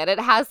funny, and it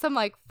has some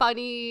like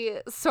funny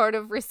sort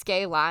of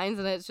risque lines,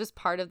 and it's just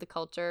part of the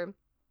culture.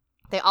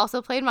 They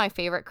also played my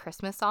favorite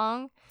Christmas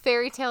song,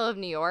 Fairy Tale of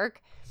New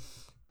York.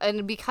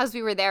 And because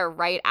we were there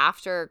right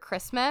after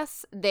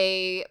Christmas,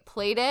 they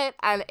played it,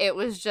 and it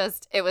was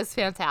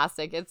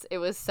fantastic. It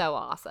was so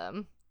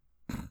awesome.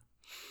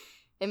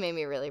 It made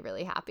me really,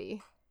 really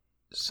happy.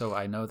 So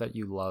I know that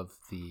you love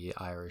the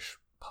Irish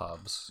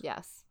pubs.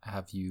 Yes.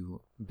 Have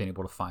you been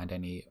able to find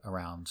any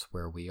around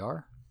where we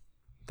are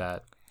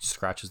that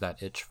scratches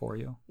that itch for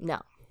you?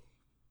 No.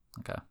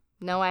 Okay.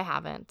 No, I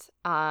haven't.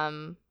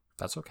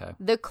 That's okay.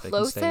 The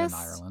closest, they can stay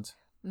in Ireland.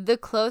 The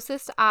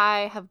closest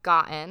I have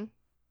gotten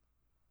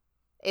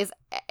is,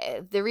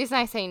 the reason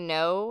I say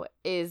no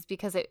is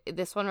because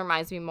this one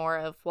reminds me more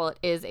of, well, it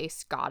is a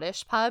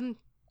Scottish pub,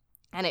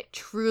 and it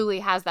truly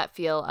has that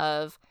feel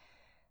of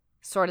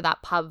sort of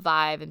that pub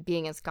vibe and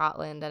being in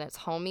Scotland, and it's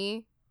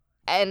homey.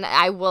 And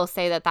I will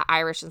say that the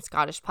Irish and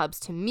Scottish pubs,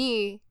 to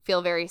me,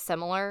 feel very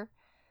similar.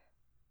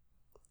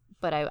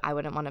 But I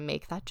wouldn't want to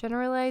make that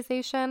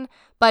generalization.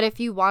 But if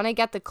you want to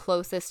get the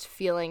closest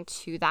feeling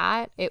to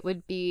that, it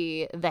would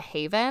be the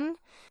Haven.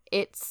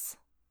 It's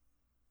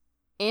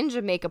in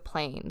Jamaica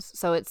Plains.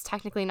 So it's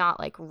technically not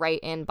like right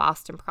in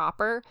Boston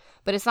proper.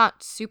 But it's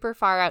not super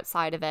far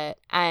outside of it.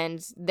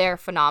 And they're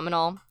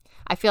phenomenal.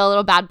 I feel a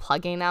little bad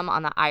plugging them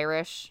on the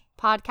Irish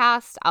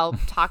podcast. I'll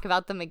talk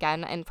about them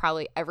again in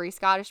probably every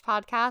Scottish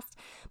podcast,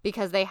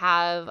 because they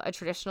have a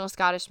traditional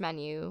Scottish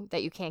menu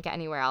that you can't get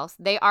anywhere else.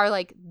 They are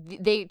like,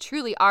 they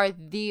truly are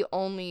the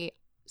only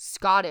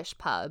Scottish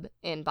pub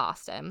in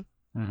Boston,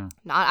 Mm-hmm.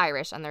 not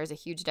Irish, and there's a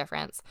huge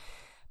difference.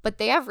 But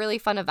they have really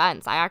fun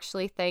events. I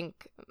actually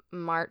think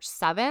March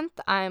 7th,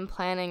 I'm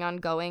planning on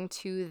going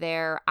to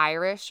their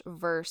Irish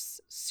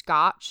versus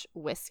Scotch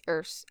whiskey,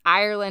 or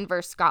Ireland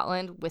versus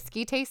Scotland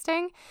whiskey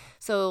tasting.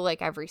 So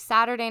like every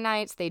Saturday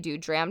nights, they do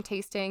dram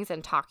tastings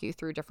and talk you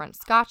through different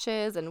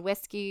scotches and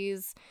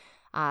whiskeys.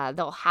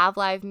 They'll have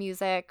live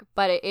music,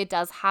 but it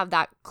does have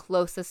that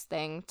closest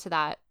thing to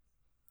that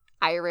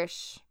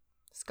Irish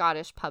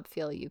Scottish pub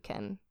feel you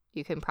can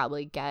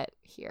probably get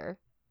here.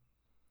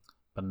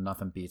 But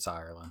nothing beats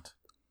Ireland.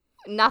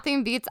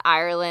 Nothing beats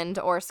Ireland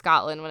or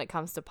Scotland when it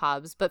comes to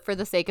pubs, but for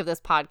the sake of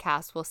this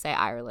podcast, we'll say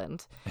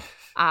Ireland.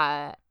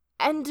 And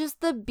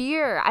just the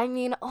beer. I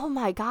mean, oh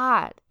my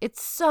God,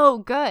 it's so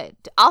good.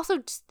 Also,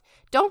 just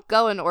don't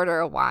go and order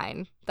a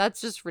wine.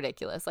 That's just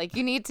ridiculous. Like,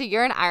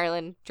 you're in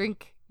Ireland,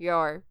 drink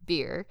your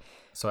beer.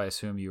 So I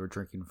assume you were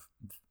drinking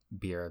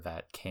beer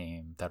that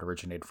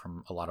originated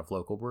from a lot of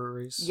local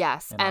breweries.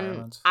 Yes, and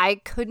Ireland. I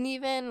couldn't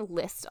even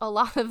list a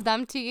lot of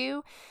them to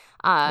you.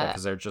 Yeah,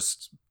 because they're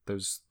just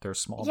they're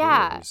small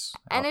breweries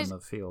out in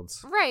the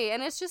fields. Right,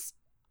 and it's just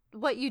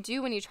what you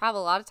do when you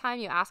travel. A lot of time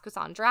you ask what's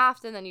on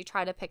draft, and then you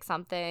try to pick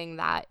something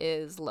that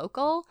is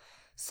local.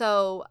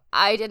 So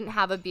I didn't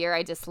have a beer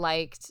I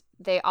disliked.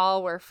 They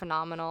all were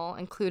phenomenal,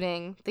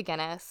 including the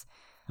Guinness.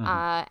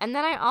 Mm-hmm. And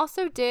then I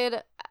also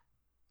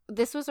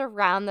this was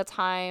around the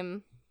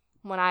time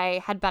when I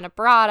had been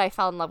abroad, I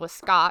fell in love with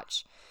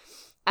Scotch.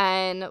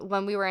 And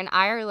when we were in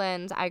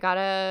Ireland, I got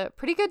a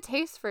pretty good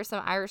taste for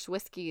some Irish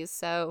whiskeys.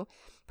 So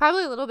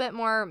probably a little bit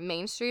more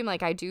mainstream.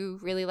 Like, I do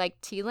really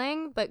like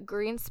Teeling, but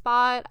Green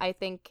Spot, I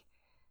think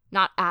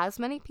not as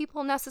many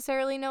people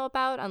necessarily know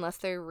about unless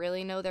they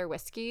really know their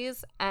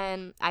whiskeys.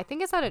 And I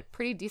think it's at a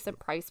pretty decent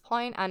price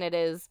point, and it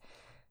is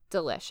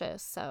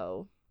delicious.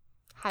 So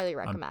highly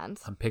recommend.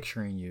 I'm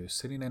picturing you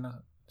sitting in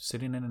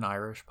an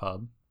Irish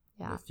pub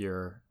with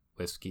your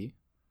whiskey,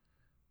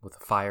 with a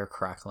fire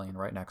crackling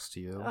right next to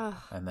you. Ugh.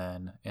 And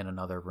then in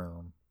another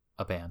room,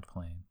 a band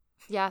playing.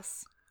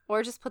 Yes.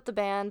 Or just put the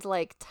band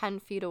like 10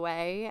 feet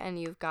away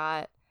and you've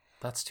got...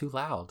 That's too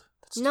loud.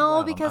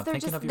 Because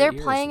they're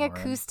playing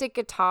acoustic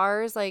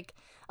guitars. Like,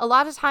 a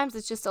lot of times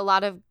it's just a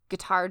lot of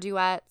guitar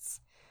duets.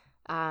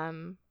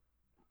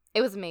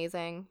 It was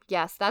amazing.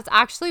 Yes, that's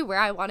actually where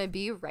I want to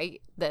be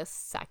right this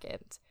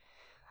second.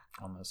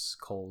 On this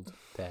cold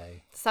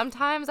day.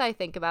 Sometimes I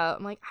think about,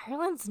 I'm like,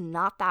 Ireland's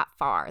not that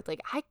far.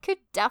 Like, I could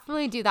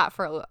definitely do that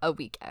for a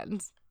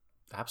weekend.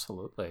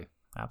 Absolutely.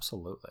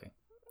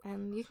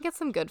 And you can get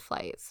some good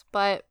flights.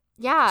 But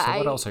yeah. So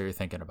what else are you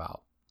thinking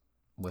about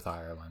with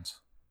Ireland?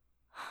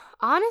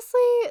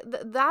 Honestly,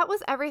 that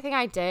was everything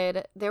I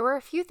did. There were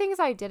a few things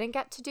I didn't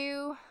get to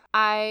do.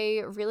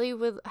 I really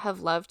would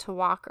have loved to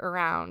walk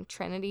around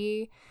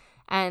Trinity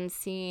and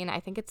seen, I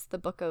think it's the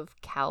Book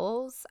of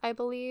Kells, I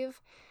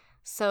believe.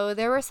 So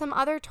there were some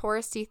other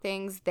touristy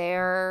things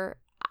there.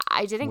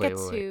 I didn't get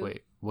to...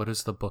 Wait. What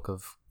is the Book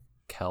of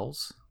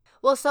Kells?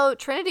 Well, so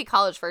Trinity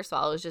College, first of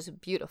all, was just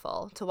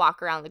beautiful to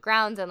walk around the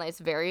grounds, and it's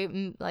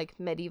very like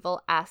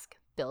medieval-esque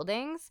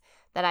buildings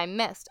that I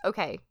missed.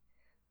 Okay,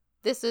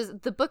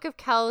 the Book of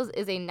Kells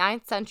is a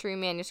 9th century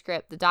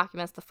manuscript that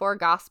documents the 4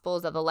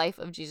 Gospels of the life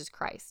of Jesus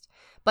Christ.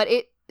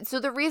 So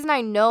the reason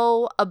I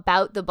know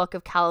about the Book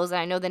of Kells,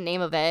 and I know the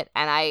name of it,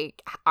 and I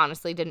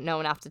honestly didn't know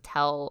enough to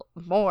tell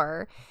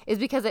more, is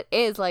because it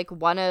is like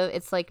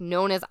it's like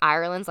known as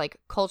Ireland's like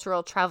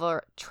cultural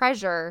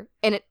treasure,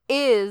 and it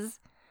is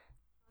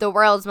the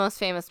world's most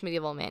famous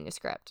medieval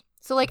manuscript.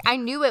 So like I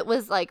knew it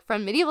was like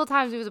from medieval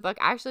times it was a book.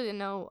 I actually didn't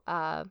know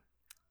what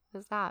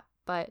was that.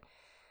 But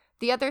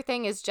the other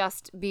thing is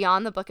just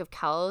beyond the Book of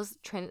Kells,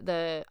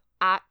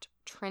 at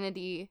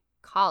Trinity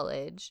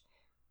College,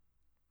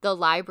 the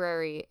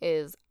library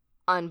is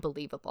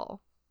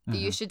unbelievable. Mm-hmm.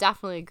 You should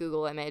definitely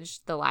Google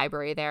image the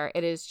library there.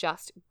 It is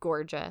just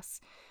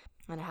gorgeous.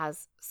 And it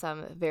has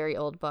some very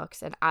old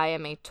books. And I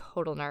am a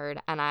total nerd.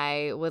 And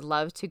I would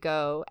love to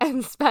go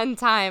and spend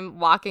time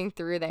walking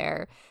through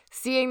there,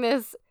 seeing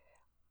this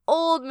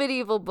old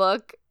medieval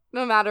book,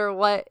 no matter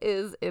what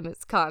is in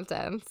its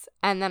contents.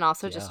 And then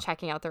also just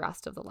checking out the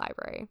rest of the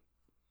library.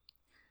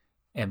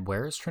 And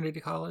where is Trinity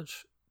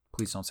College?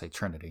 Please don't say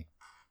Trinity.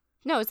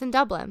 No, it's in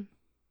Dublin.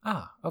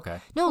 Ah,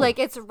 okay. No, cool. Like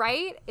it's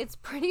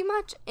pretty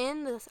much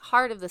in the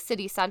heart of the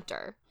city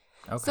center.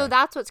 Okay. So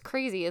that's what's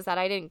crazy is that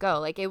I didn't go.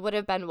 Like, it would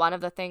have been one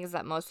of the things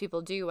that most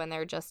people do when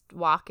they're just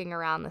walking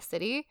around the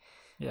city.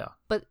 Yeah.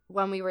 But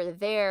when we were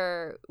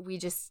there, we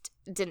just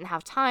didn't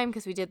have time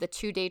because we did the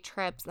 2-day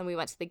trips. Then we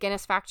went to the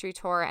Guinness factory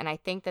tour, and I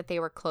think that they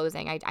were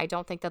closing. I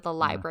don't think that the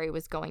library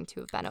was going to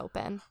have been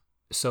open.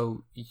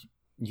 So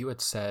you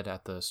had said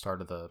at the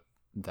start of the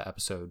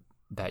episode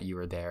that you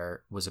were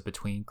there. Was it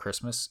between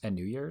Christmas and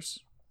New Year's?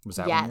 Was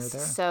that when you were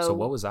there? So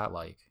what was that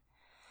like?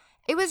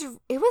 It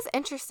was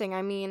interesting.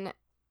 I mean,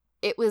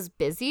 it was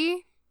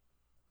busy.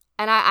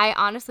 And I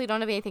honestly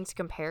don't have anything to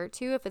compare it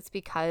to if it's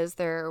because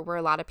there were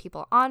a lot of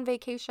people on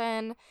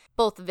vacation,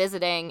 both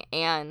visiting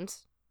and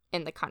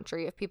in the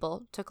country, if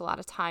people took a lot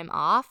of time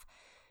off.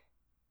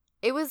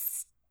 It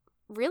was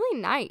really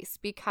nice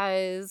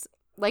because,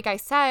 like I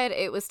said,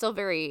 it was still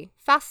very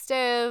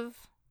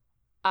festive.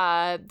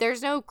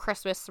 There's no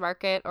Christmas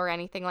market or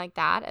anything like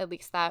that, at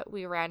least that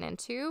we ran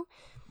into.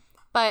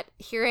 But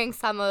hearing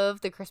some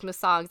of the Christmas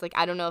songs, like,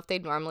 I don't know if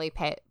they'd normally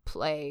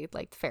play,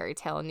 like, the Fairy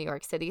Tale in New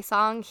York City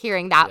song.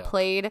 Hearing that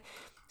played,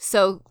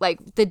 so,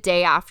 like, the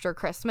day after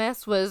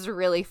Christmas was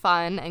really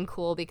fun and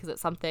cool because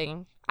it's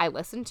something I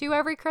listen to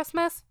every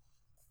Christmas.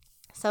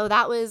 So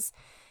it was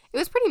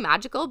pretty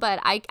magical, but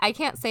I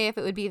can't say if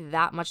it would be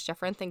that much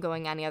different than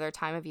going any other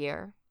time of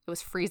year. It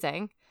was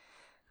freezing.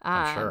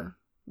 I'm sure.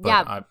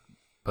 But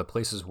but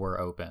places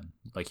were open.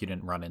 Like, you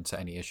didn't run into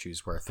any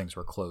issues where things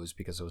were closed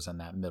because it was in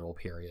that middle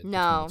period between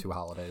the two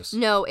holidays.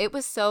 No, it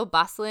was so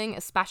bustling,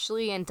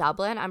 especially in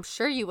Dublin. I'm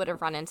sure you would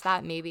have run into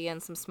that maybe in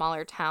some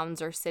smaller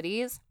towns or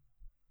cities.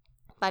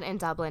 But in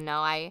Dublin, no,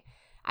 I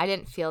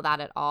didn't feel that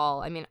at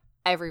all. I mean,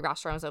 every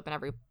restaurant was open,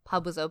 every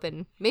pub was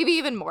open, maybe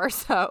even more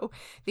so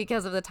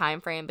because of the time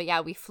frame. But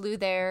yeah, we flew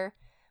there.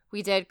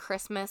 We did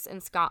Christmas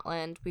in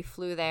Scotland. We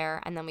flew there,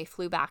 and then we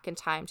flew back in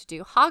time to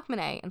do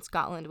Hogmanay in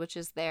Scotland, which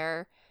is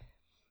their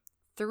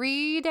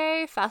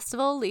 3-day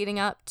festival leading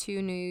up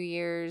to New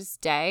Year's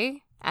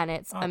Day, and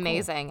it's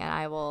amazing. Cool. And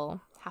I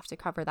will have to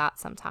cover that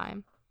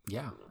sometime.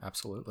 Yeah,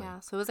 absolutely. Yeah,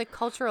 so it was a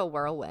cultural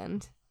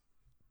whirlwind.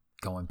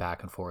 Going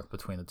back and forth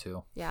between the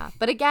two. Yeah,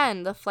 but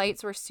again, the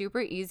flights were super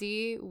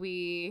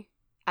easy.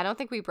 I don't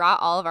think we brought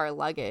all of our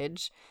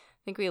luggage.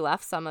 I think we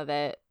left some of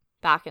it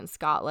back in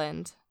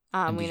Scotland.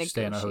 And did you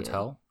stay in a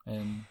hotel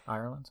in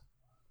Ireland?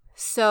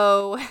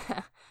 So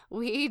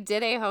we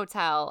did a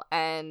hotel,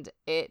 and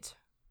it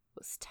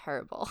was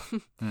terrible.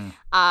 It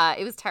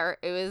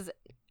was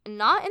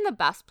not in the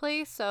best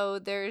place. So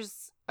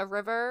there's a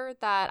river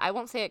that I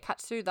won't say it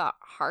cuts through the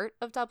heart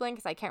of Dublin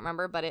because I can't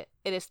remember, but it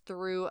is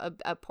through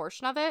a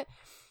portion of it,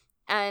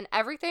 and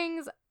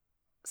everything's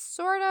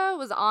sort of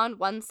was on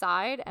one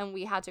side, and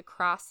we had to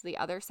cross the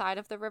other side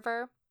of the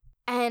river.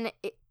 And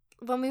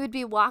when we would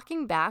be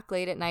walking back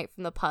late at night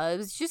from the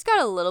pubs, you just got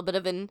a little bit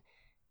of an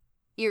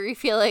eerie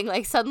feeling.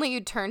 Like, suddenly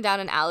you'd turn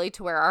down an alley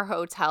to where our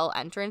hotel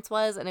entrance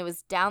was, and it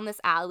was down this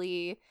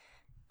alley.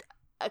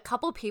 A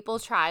couple people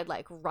tried,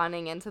 like,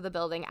 running into the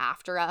building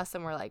after us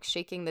and were, like,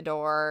 shaking the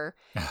door.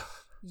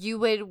 You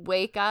would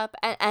wake up,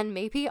 and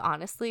maybe,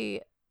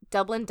 honestly,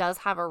 Dublin does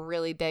have a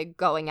really big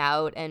going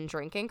out and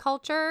drinking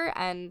culture,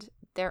 and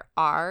there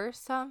are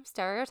some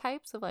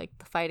stereotypes of, like,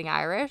 the Fighting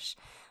Irish.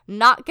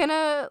 Not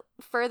gonna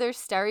further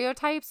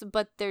stereotypes,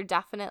 but they're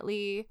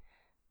definitely...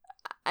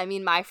 I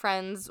mean, my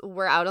friends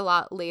were out a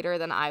lot later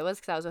than I was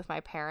because I was with my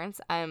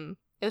parents. It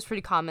was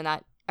pretty common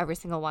that every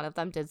single one of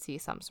them did see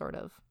some sort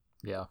of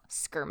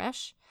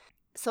skirmish.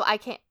 So I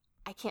can't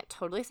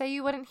totally say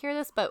you wouldn't hear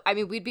this, but I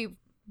mean, we'd be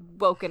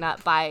woken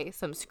up by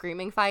some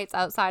screaming fights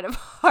outside of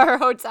our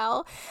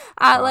hotel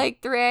at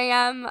like 3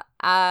 a.m.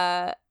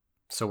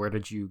 So where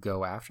did you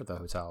go after the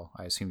hotel?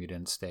 I assume you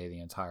didn't stay the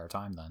entire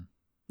time then.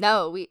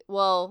 No,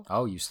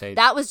 you stayed.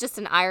 That was just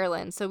in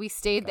Ireland. So we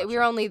stayed. Gotcha. We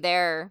were only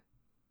there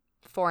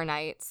 4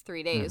 nights,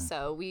 3 days. Mm-hmm.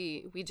 So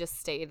we just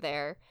stayed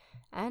there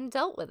and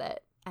dealt with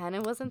it, and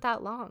it wasn't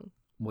that long.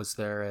 Was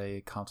there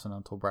a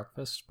continental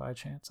breakfast by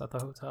chance at the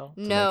hotel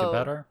to make it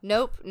better?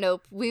 Nope.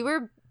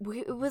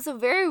 It was a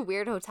very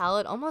weird hotel.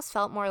 It almost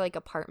felt more like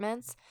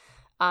apartments.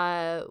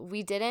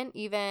 We didn't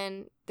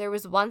even, there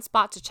was one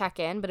spot to check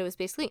in, but it was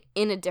basically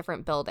in a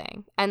different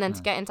building. And then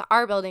to get into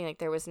our building, like,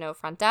 there was no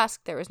front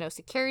desk, there was no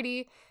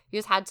security. You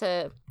just had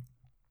to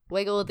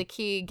wiggle the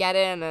key, get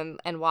in,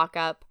 and walk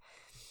up.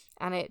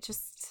 And it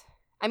just,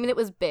 I mean, it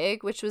was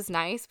big, which was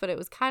nice, but it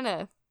was kind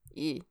of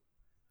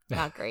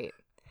not great.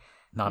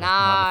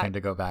 not a thing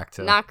to go back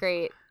to. Not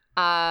great.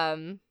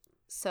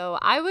 So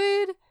I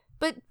would,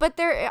 but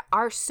there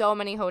are so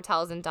many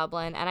hotels in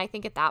Dublin, and I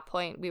think at that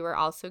point we were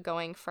also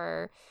going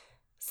for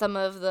some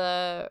of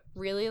the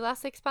really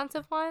less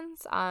expensive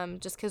ones,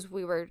 just because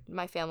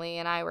my family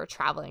and I were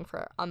traveling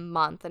for a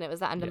month, and it was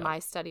the end of my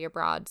study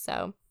abroad,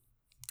 so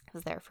I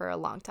was there for a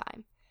long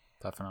time.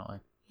 Definitely.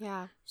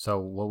 Yeah. So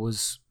what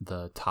was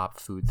the top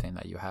food thing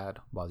that you had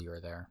while you were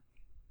there?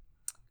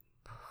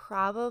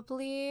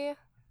 Probably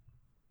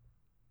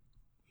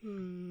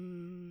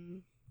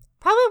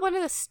one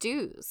of the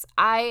stews.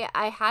 I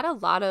had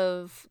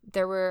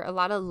there were a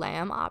lot of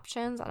lamb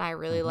options, and I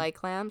really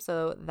like lamb,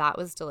 so that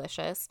was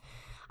delicious.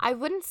 I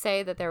wouldn't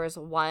say that there was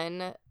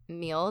one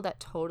meal that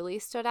totally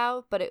stood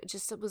out, but it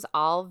was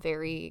all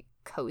very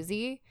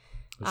cozy.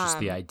 It was just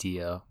the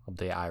idea of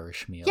the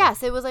Irish meal.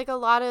 Yes, it was like a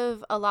lot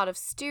of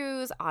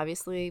stews,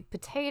 obviously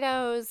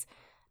potatoes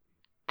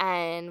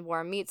and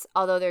warm meats.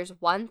 Although there's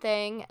one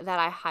thing that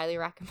I highly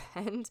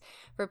recommend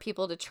for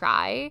people to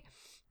try,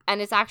 and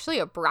it's actually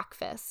a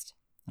breakfast.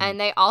 And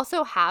they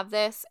also have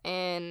this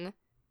in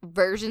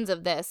versions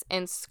of this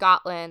in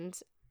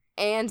Scotland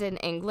and in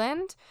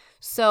England.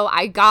 So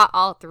I got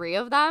all 3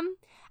 of them.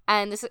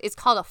 And it's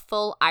called a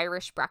full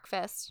Irish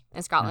breakfast.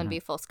 In Scotland, it'd be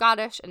full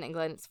Scottish. In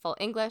England, it's full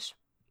English.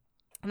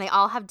 And they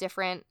all have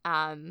different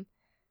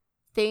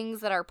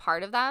things that are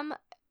part of them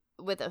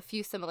with a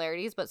few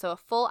similarities. But so a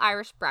full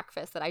Irish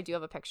breakfast that I do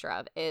have a picture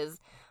of is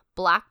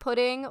black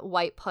pudding,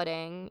 white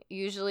pudding,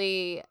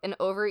 usually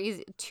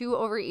two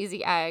over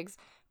easy eggs,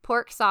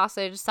 pork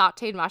sausage,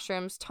 sauteed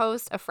mushrooms,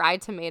 toast, a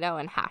fried tomato,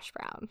 and hash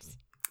browns.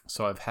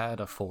 So I've had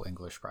a full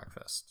English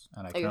breakfast,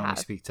 and I can only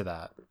speak to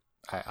that.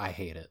 I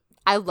hate it.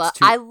 I love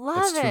it.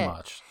 It's too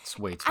much. It's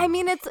way too much. I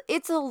mean,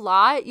 it's a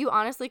lot. You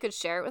honestly could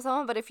share it with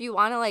someone, but if you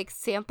want to like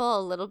sample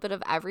a little bit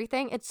of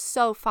everything, it's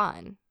so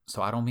fun.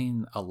 So I don't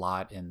mean a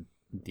lot in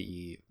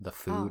the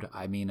food.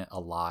 I mean a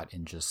lot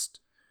in just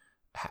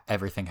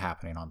everything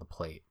happening on the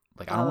plate.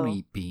 Like I don't want to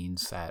eat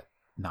beans at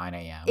 9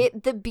 a.m.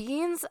 The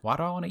beans. Why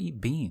do I want to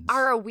eat beans?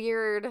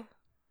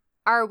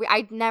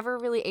 I never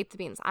really ate the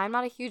beans. I'm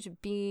not a huge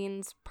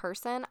beans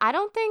person. I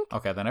don't think.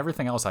 Okay, then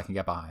everything else I can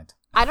get behind.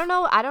 I don't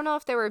know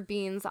if there were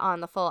beans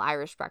on the full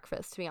Irish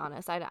breakfast, to be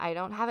honest. I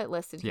don't have it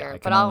listed here. I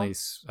can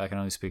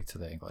only speak to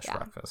the English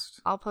breakfast.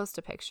 I'll post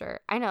a picture.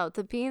 I know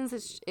the beans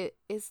is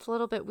a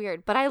little bit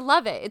weird, but I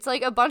love it. It's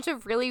like a bunch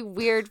of really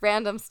weird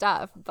random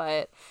stuff,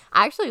 but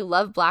I actually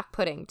love black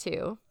pudding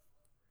too.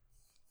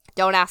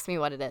 Don't ask me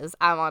what it is.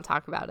 I don't want to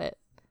talk about it,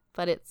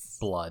 but it's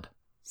blood.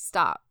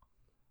 Stop.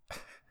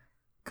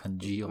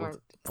 Congealed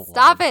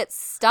blood.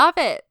 Stop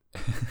it.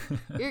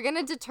 You're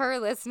gonna deter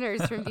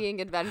listeners from being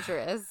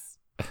adventurous.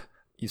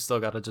 You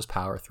still gotta just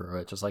power through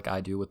it, just like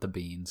I do with the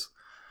beans.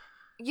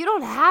 You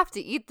don't have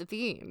to eat the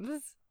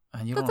beans.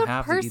 And you don't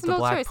have to eat the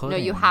black pudding.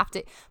 No, you have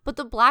to. But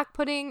the black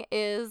pudding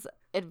is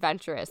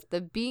adventurous.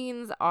 The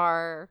beans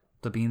are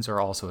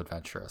also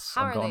adventurous.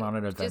 I'm going on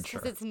an adventure. Just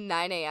because it's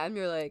 9 a.m.,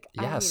 you're like,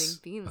 I'm eating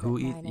beans at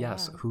 9 a.m.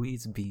 Yes, who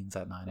eats beans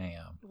at 9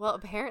 a.m.? Well,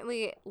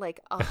 apparently, like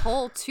a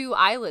whole 2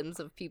 islands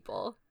of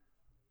people.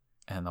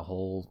 And the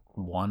whole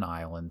one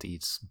island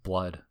eats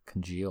blood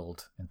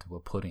congealed into a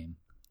pudding.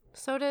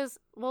 So does,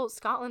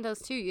 Scotland does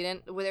too.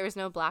 There was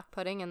no black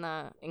pudding in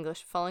the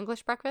full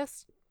English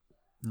breakfast?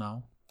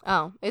 No.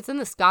 Oh, it's in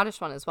the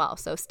Scottish one as well.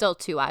 So still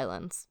 2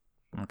 islands.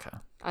 Okay.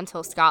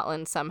 Until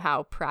Scotland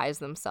somehow pries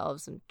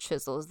themselves and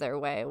chisels their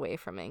way away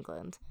from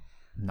England.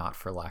 Not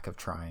for lack of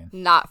trying.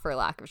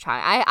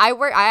 I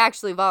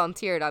actually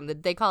volunteered on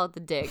they call it the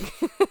dig.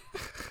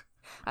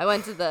 I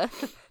went to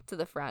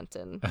the front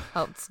and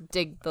helped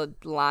dig the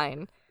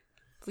line.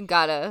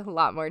 Got a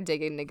lot more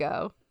digging to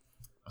go.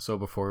 So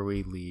before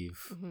we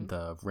leave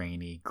the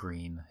rainy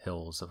green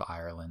hills of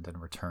Ireland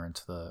and return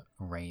to the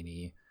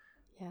rainy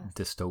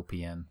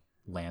dystopian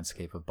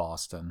landscape of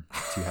Boston,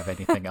 do you have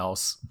anything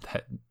else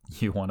that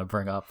you want to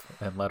bring up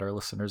and let our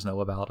listeners know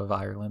about of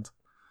Ireland?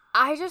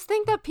 I just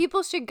think that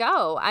people should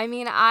go. I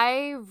mean,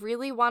 I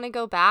really want to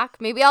go back.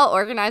 Maybe I'll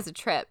organize a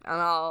trip and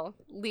I'll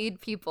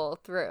lead people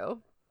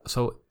through.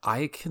 So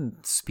I can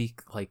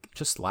speak, like,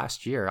 just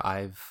last year,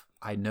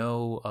 I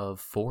know of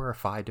 4 or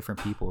 5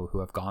 different people who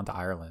have gone to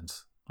Ireland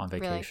on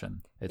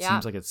vacation. Really? It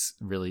seems like it's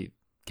really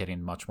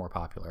getting much more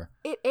popular.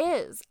 It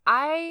is.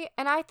 I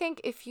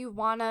think if you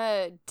want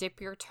to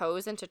dip your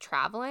toes into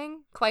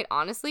traveling, quite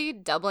honestly,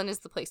 Dublin is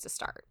the place to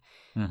start.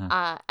 Mm-hmm.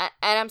 And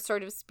I'm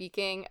sort of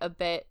speaking a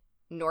bit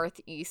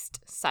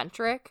northeast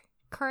centric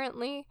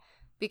currently,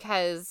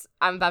 because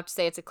I'm about to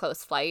say it's a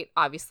close flight.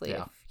 Obviously,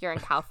 if you're in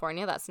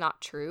California, that's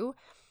not true.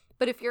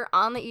 But if you're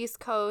on the East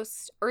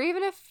Coast, or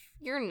even if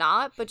you're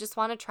not, but just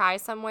want to try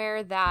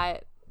somewhere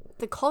that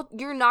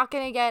you're not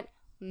going to get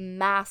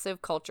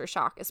massive culture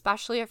shock,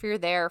 especially if you're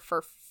there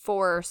for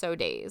 4 or so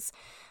days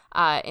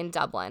in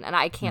Dublin. And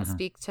I can't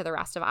speak to the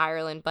rest of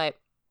Ireland, but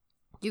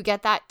you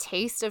get that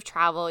taste of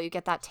travel. You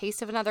get that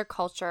taste of another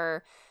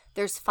culture.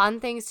 There's fun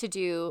things to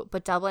do,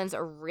 but Dublin's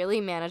a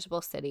really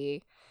manageable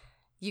city.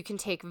 You can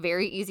take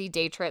very easy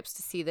day trips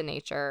to see the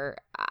nature.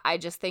 I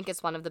just think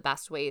it's one of the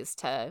best ways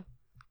to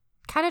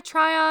kind of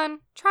try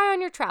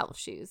on your travel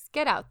shoes.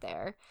 Get out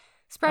there.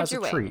 Spread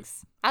your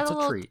wings. As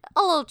a treat.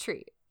 A little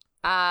treat.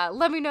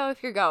 Let me know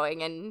if you're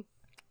going and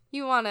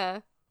you want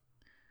to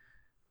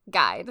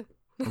guide.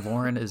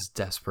 Lauren is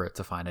desperate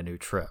to find a new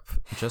trip.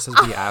 Just as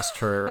we asked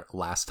her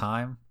last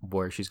time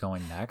where she's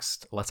going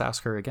next, let's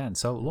ask her again.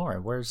 So,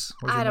 Lauren, where's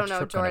your I don't next know,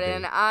 trip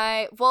Jordan.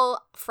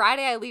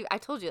 Friday I leave. I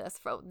told you this.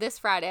 This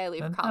Friday I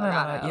leave for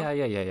Colorado.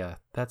 Yeah.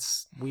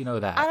 We know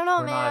that. I don't know,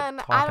 We're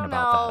man. I don't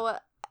know.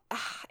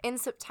 In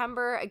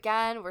September,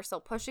 again, we're still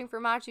pushing for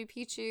Machu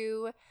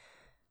Picchu.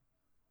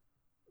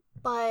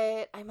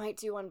 But I might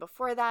do one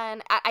before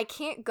then. I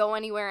can't go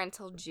anywhere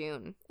until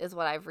June, is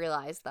what I've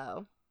realized,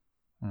 though.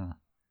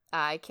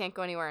 I can't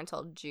go anywhere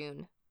until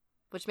June,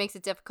 which makes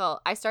it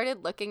difficult. I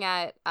started looking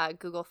at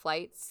Google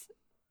Flights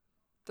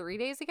 3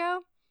 days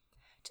ago,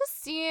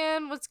 just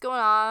seeing what's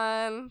going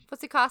on.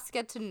 What's it cost to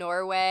get to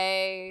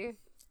Norway?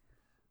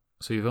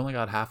 So you've only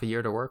got half a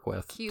year to work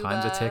with. Cuba.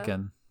 Time's a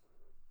ticking.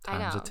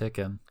 Time's a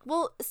ticking.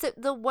 Well, so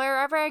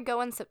wherever I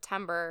go in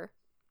September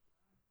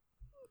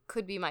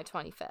could be my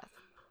 25th.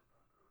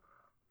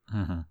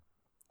 Mm-hmm.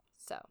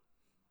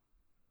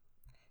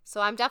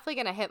 So I'm definitely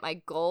going to hit my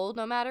goal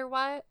no matter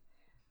what.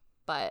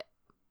 But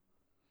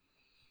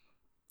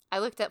I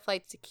looked at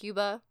flights to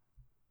Cuba.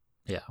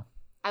 Yeah.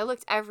 I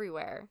looked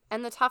everywhere.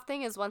 And the tough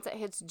thing is once it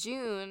hits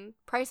June,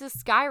 prices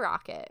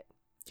skyrocket.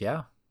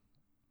 Yeah.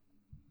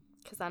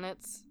 Because then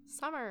it's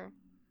summer.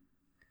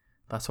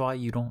 That's why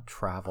you don't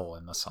travel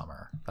in the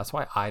summer. That's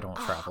why I don't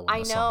travel in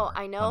the summer.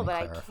 I know,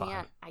 but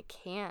I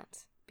can't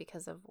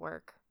because of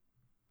work.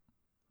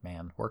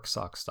 Man, work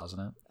sucks, doesn't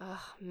it? Ugh,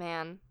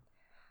 man.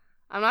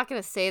 I'm not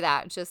going to say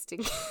that just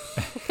in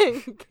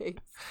case.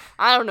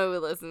 I don't know who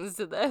listens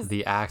to this.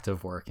 The act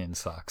of working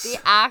sucks. The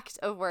act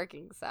of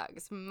working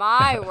sucks.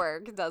 My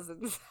work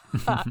doesn't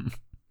suck.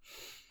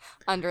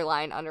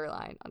 Underline.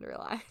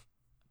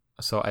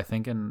 So I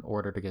think in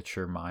order to get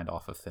your mind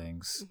off of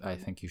things, I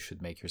think you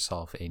should make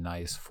yourself a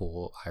nice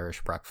full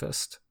Irish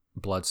breakfast.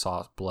 Blood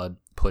sauce, blood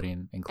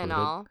pudding included.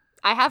 And all.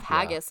 I have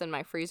haggis in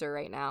my freezer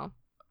right now.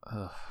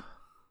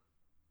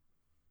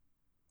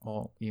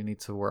 Well, you need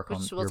to work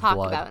on which your we'll talk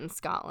blood about in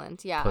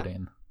Scotland. Yeah.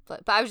 pudding.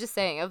 But I was just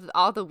saying, of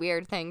all the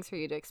weird things for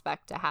you to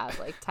expect to have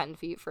like 10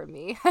 feet from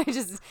me, I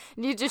just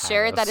need to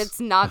share that it's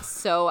not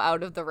so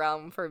out of the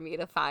realm for me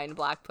to find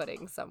black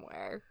pudding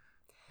somewhere.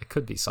 It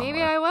could be somewhere.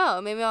 Maybe I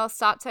will. Maybe I'll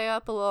saute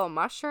up a little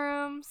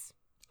mushrooms,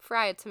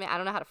 fry a tomato. I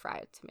don't know how to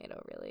fry a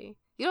tomato, really.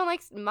 You don't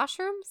like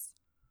mushrooms?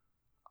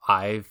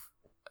 I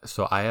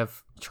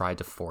have tried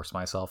to force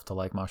myself to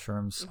like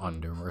mushrooms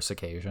on numerous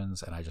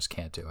occasions, and I just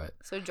can't do it.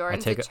 So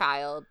Jordan's a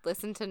child.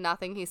 Listen to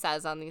nothing he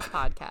says on these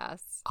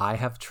podcasts. I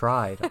have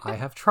tried. I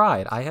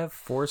have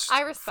forced.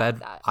 I respect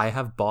that. I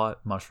have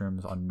bought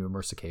mushrooms on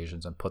numerous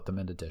occasions and put them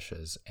into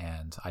dishes,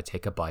 and I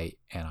take a bite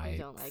and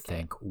I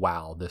think,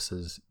 wow, this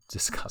is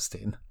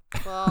disgusting.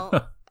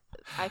 Well,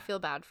 I feel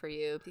bad for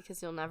you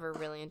because you'll never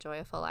really enjoy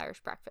a full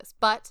Irish breakfast.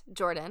 But,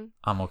 Jordan.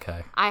 I'm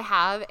okay. I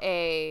have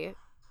a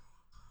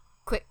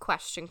quick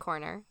question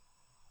corner.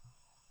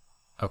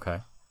 Okay.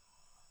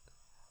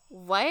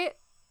 What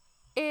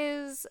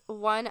is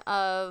one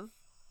of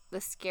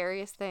the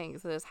scariest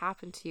things that has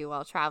happened to you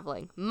while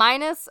traveling?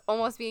 Minus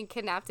almost being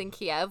kidnapped in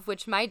Kiev,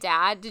 which my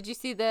dad, did you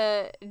see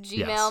the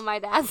Gmail my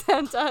dad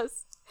sent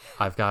us?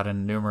 I've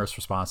gotten numerous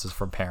responses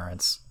from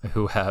parents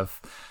who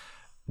have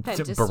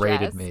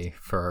berated me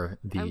for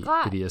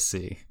the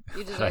idiocy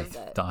that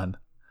I've done.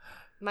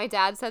 My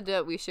dad said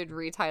that we should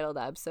retitle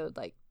the episode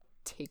like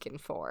Taken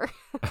 4.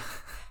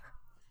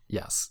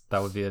 Yes,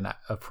 that would be an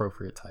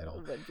appropriate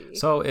title. Would be.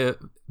 So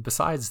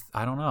besides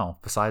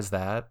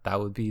that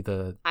would be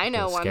the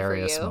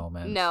scariest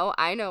moment. No,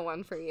 I know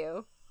one for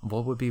you.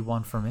 What would be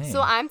one for me?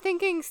 So I'm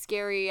thinking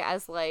scary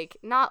as like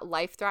not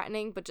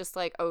life-threatening, but just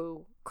like,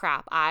 oh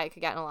crap, I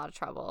could get in a lot of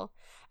trouble.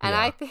 And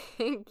I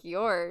think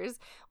yours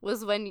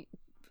was when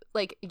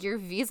like your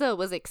visa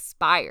was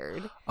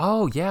expired.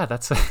 Oh yeah,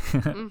 that's a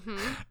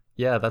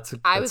yeah, that's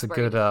a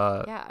good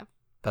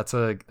That's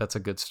a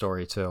good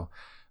story too.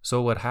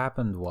 So what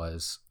happened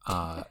was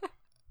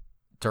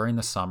during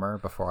the summer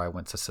before I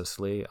went to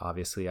Sicily,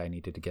 obviously I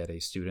needed to get a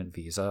student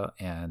visa,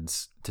 and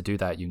to do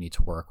that you need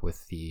to work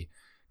with the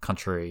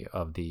country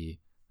of the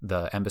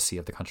embassy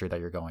of the country that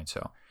you're going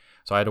to.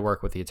 So I had to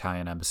work with the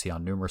Italian embassy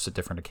on numerous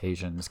different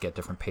occasions, get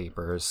different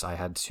papers. I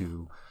had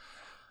to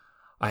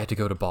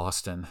go to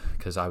Boston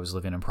because I was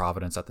living in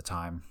Providence at the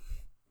time.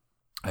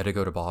 I had to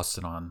go to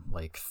Boston on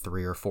like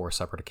 3 or 4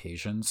 separate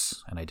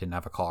occasions, and I didn't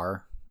have a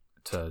car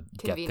to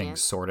get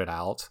things sorted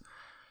out.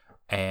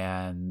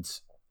 And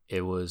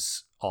it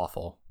was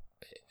awful.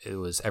 It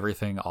was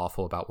everything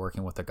awful about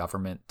working with the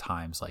government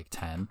times like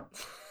 10.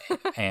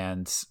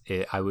 And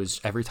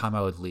every time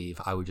I would leave,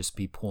 I would just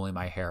be pulling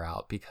my hair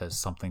out because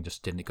something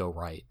just didn't go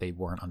right. They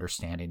weren't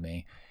understanding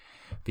me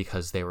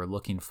because they were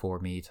looking for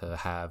me to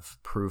have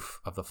proof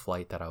of the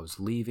flight that I was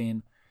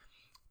leaving.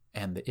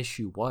 And the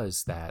issue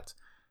was that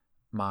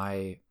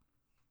my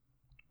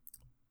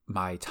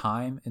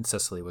time in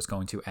Sicily was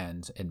going to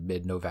end in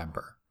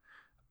mid-November,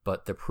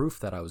 but the proof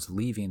that I was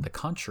leaving the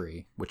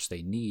country, which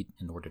they need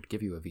in order to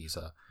give you a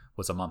visa,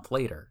 was a month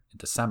later in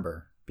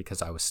December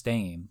because I was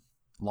staying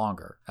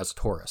longer as a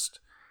tourist.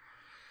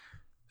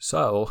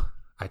 So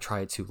I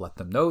tried to let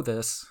them know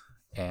this,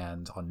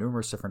 and on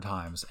numerous different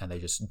times, and they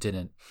just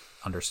didn't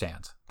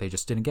understand. They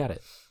just didn't get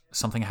it.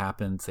 Something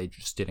happened. They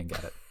just didn't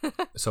get it.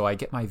 So I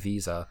get my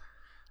visa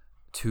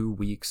 2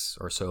 weeks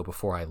or so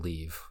before I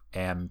leave,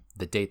 and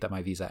the date that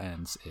my visa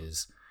ends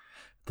is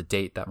the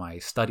date that my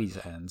studies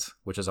ends,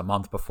 which is a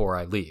month before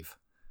I leave.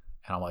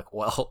 And I'm like,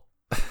 well,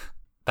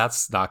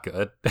 that's not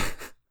good.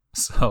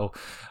 So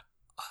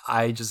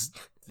I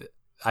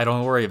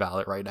don't worry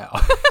about it right now.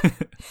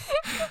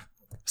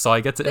 So I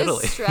get to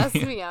Italy. This stressed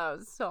me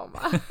out so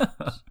much.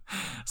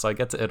 So I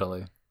get to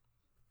Italy,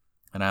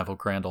 and I have a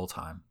grand old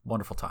time,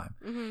 wonderful time.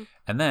 Mm-hmm.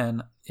 And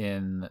then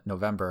in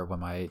November, when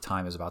my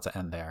time is about to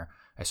end there,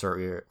 I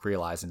start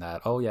realizing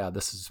that, oh yeah,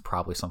 this is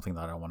probably something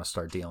that I want to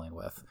start dealing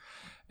with.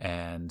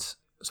 And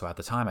so at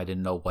the time, I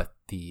didn't know what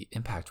the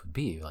impact would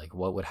be. Like,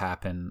 what would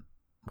happen?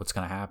 What's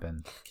going to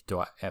happen?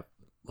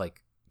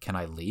 Can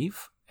I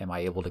leave? Am I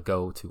able to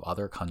go to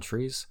other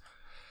countries?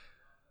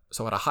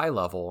 So at a high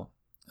level,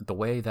 the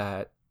way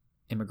that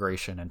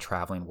immigration and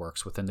traveling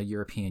works within the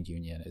European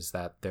Union is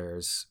that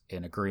there's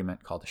an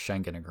agreement called the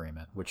Schengen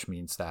Agreement, which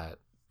means that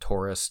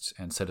tourists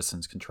and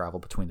citizens can travel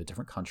between the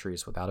different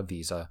countries without a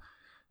visa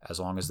as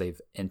long as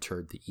they've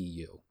entered the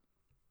EU.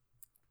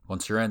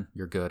 Once you're in,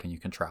 you're good and you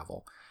can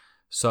travel.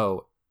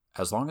 So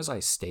as long as I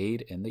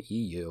stayed in the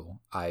EU,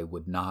 I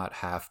would not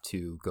have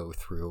to go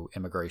through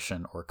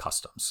immigration or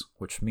customs,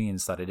 which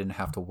means that I didn't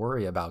have to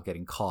worry about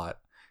getting caught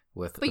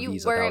with a visa that was expired.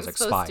 But you weren't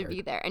supposed to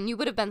be there, and you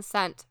would have been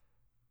sent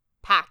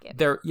packing.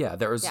 There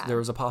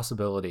was a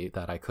possibility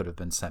that I could have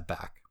been sent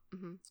back.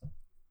 Mm-hmm.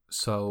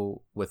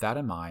 So with that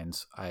in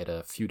mind, I had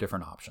a few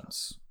different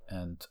options.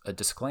 And a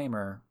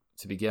disclaimer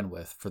to begin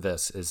with for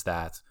this is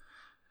that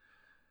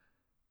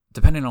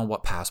depending on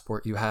what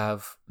passport you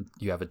have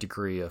a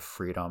degree of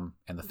freedom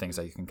and the things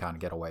that you can kind of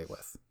get away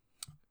with.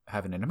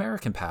 Having an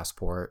American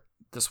passport,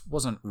 this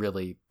wasn't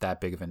really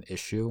that big of an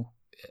issue.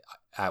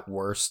 At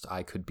worst,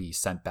 I could be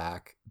sent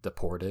back,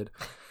 deported,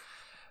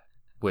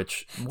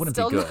 which wouldn't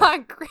be good. Still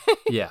not great.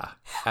 Yeah.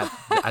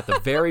 At the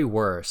very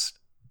worst,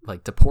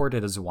 like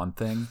deported is one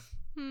thing,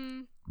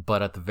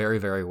 but at the very,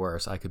 very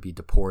worst, I could be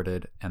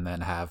deported and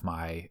then have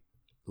my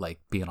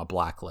be on a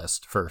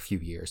blacklist for a few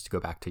years to go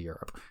back to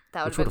Europe.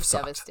 That would have been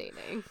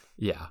devastating.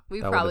 Yeah.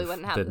 We probably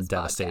wouldn't have this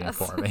devastating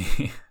podcast. For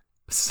me.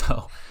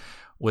 So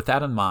with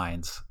that in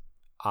mind,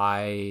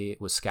 I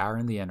was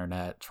scouring the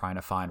internet trying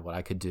to find what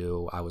I could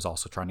do. I was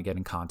also trying to get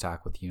in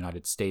contact with the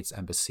United States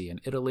Embassy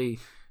in Italy,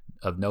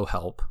 of no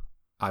help.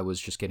 I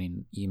was just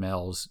getting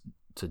emails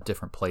to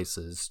different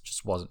places,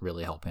 just wasn't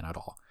really helping at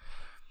all.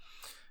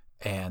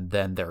 And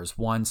then there's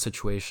one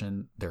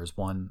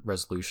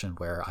resolution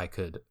where I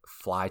could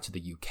fly to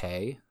the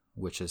UK,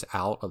 which is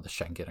out of the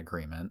Schengen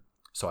agreement.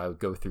 So I would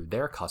go through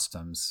their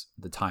customs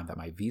the time that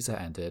my visa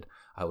ended.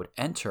 I would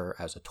enter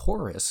as a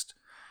tourist,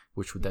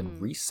 which would then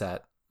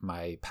reset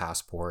my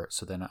passport.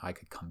 So then I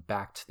could come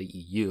back to the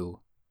EU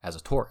as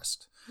a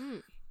tourist.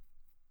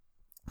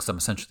 Because I'm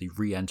essentially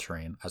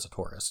re-entering as a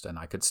tourist, and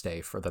I could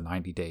stay for the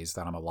 90 days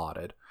that I'm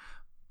allotted.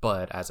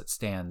 But as it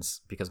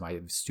stands, because my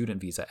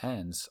student visa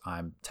ends,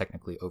 I'm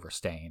technically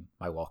overstaying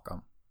my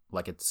welcome.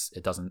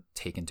 It doesn't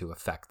take into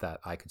effect that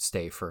I could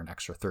stay for an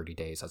extra 30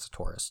 days as a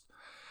tourist.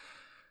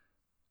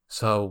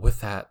 So with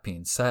that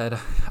being said,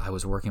 I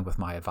was working with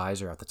my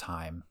advisor at the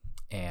time,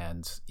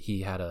 and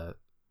he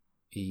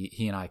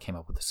and I came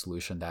up with a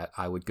solution that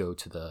I would go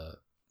to the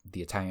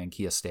Italian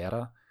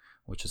Chiestera,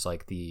 which is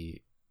like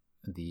the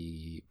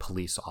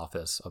police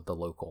office of the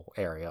local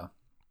area.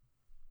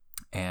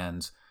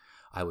 And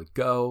I would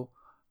go,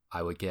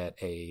 I would get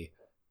a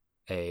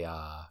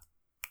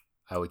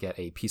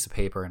piece of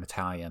paper in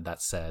Italian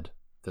that said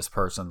this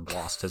person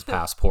lost his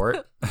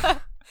passport.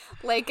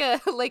 like a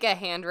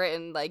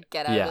handwritten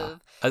get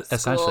out of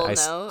essentially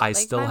school note. I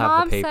still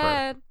have the paper.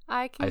 Said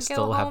I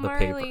still have the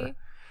paper.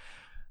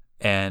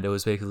 And it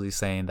was basically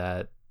saying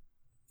that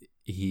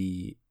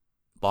he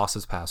lost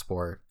his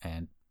passport,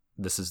 and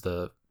this is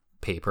the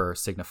paper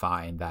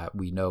signifying that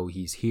we know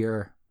he's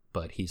here,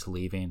 but he's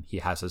leaving. He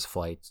has his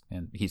flight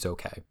and he's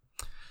okay.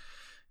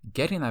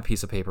 Getting that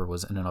piece of paper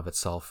was in and of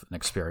itself an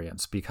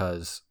experience,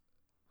 because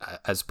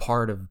as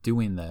part of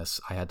doing this,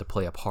 I had to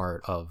play a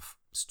part of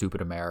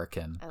stupid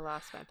American. I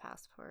lost my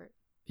passport.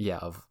 Yeah,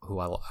 of who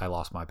I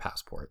lost my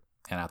passport.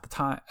 And at the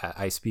time,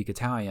 I speak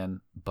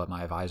Italian, but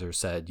my advisor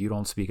said, you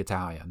don't speak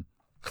Italian.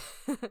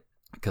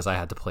 Because I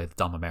had to play the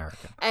dumb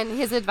American. And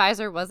his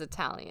advisor was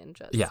Italian,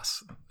 just.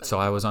 Yes. So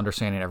I was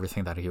understanding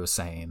everything that he was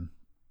saying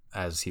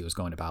as he was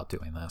going about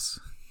doing this.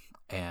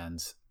 And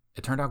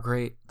it turned out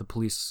great. The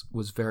police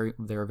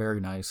they were very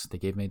nice. They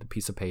gave me the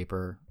piece of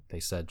paper. They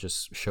said,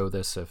 just show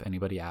this if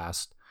anybody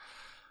asked.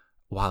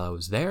 While I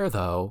was there,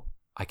 though,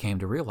 I came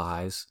to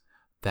realize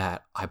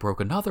that I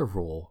broke another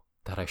rule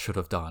that I should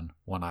have done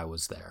when I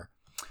was there.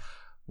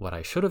 What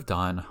I should have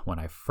done when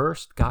I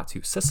first got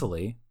to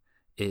Sicily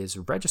is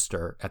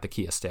register at the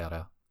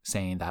Chiestera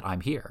saying that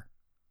I'm here,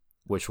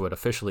 which would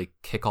officially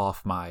kick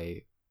off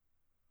my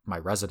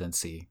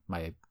residency,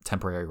 my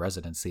temporary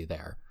residency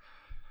there.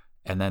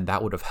 And then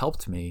that would have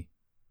helped me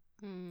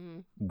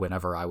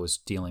whenever I was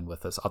dealing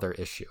with this other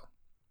issue.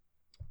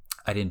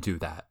 I didn't do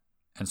that.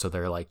 And so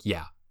they're like,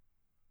 yeah,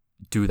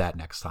 do that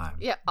next time.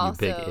 Yeah, you also,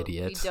 big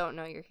idiot. You don't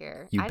know you're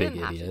here. You I big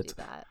didn't idiot. Have to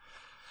do that.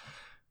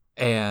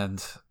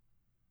 And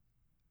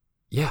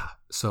yeah,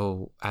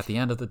 so at the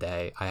end of the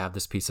day, I have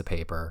this piece of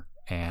paper,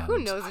 and who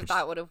knows if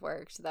that would have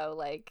worked though?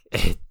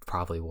 It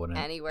probably wouldn't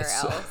anywhere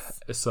else.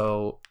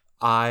 So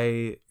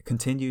I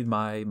continued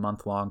my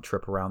month-long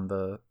trip around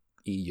the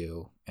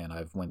EU, and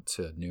I've went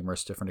to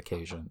numerous different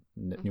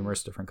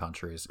numerous different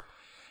countries,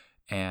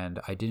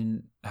 and I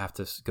didn't have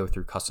to go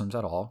through customs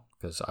at all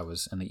because I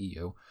was in the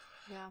EU.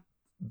 Yeah.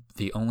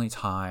 The only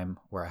time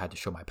where I had to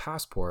show my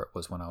passport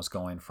was when I was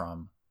going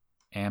from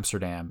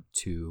Amsterdam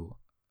to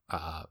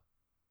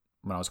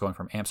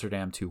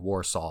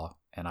Warsaw,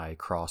 and I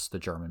crossed the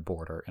German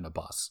border in a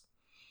bus,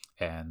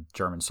 and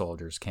German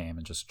soldiers came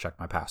and just checked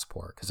my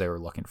passport because they were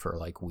looking for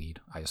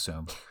weed, I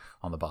assume,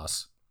 on the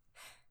bus.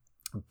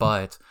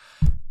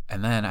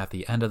 And then at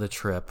the end of the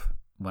trip,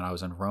 when I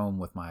was in Rome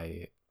with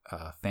my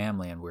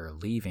family and we were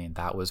leaving,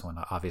 that was when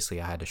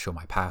obviously I had to show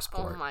my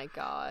passport. Oh my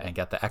God. And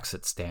get the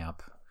exit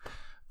stamp.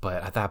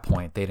 But at that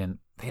point, they didn't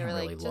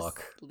really look.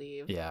 Just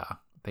leave. Yeah.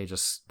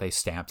 They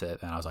stamped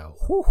it, and I was like,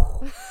 whew.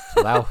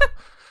 So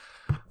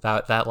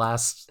That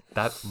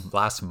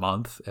last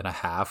month and a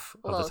half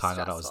of the time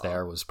that I was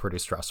there was pretty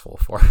stressful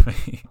for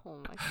me. Oh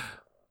my God.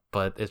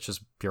 But it's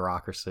just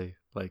bureaucracy.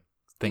 Like,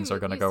 things are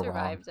going to go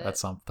wrong at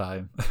some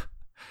time.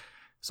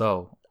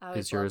 So,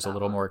 is yours a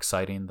little more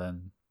exciting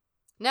than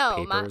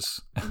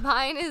papers?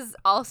 Mine is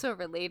also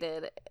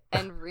related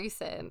and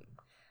recent.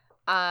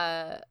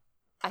 I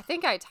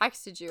think I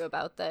texted you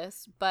about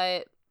this,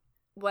 but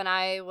when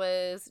I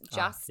was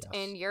just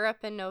in Europe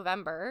in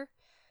November,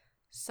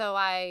 so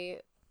I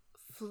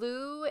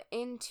flew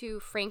into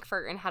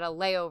Frankfurt and had a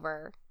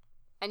layover.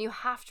 And you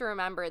have to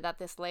remember that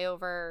this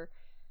layover,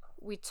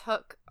 we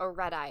took a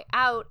red eye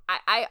out.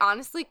 I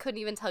honestly couldn't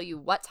even tell you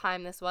what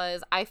time this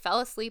was. I fell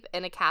asleep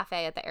in a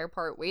cafe at the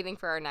airport waiting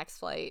for our next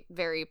flight,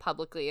 very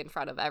publicly in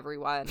front of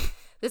everyone.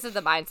 This is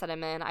the mindset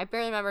I'm in. I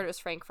barely remembered it was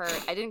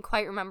Frankfurt. I didn't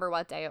quite remember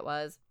what day it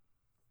was.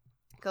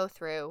 Go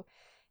through.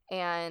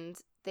 And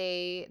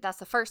that's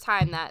the first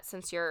time that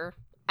since you're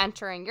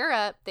entering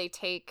Europe, they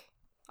take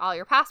all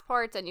your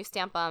passports and you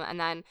stamp them. And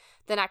then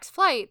the next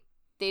flight,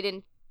 they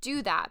didn't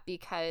do that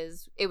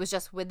because it was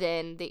just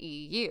within the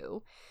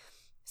EU.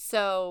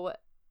 So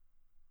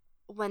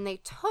when they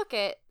took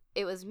it,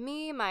 it was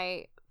me,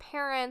 my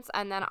parents,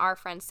 and then our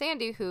friend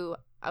Sandy, who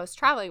I was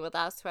traveling with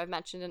us, who I've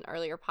mentioned in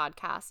earlier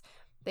podcasts.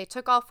 They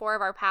took all 4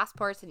 of our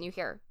passports, and you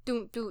hear,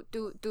 do, do,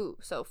 do, do.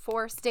 So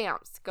 4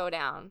 stamps go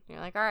down. You're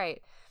like, all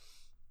right.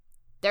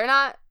 They're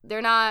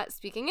not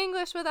speaking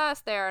English with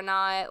us. They're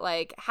not,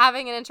 like,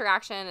 having an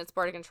interaction. It's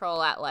border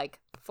control at, like,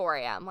 4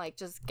 a.m. Like,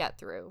 just get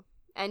through.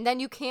 And then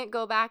you can't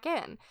go back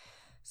in.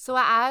 So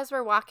as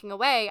we're walking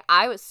away,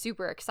 I was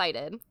super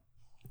excited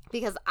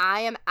because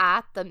I am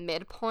at the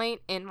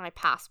midpoint in my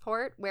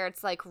passport where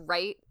it's, like,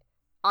 right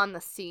on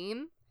the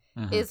seam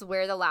is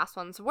where the last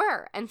ones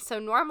were. And so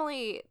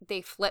normally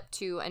they flip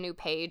to a new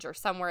page or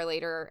somewhere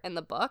later in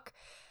the book.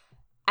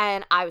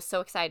 And I was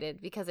so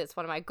excited because it's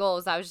one of my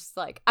goals. I was just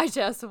like, I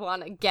just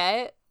want to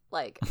get,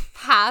 like,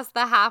 past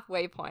the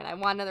halfway point. I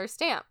want another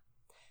stamp.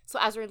 So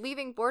as we're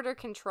leaving border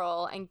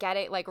control and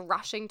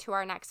rushing to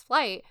our next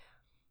flight,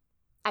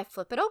 I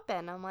flip it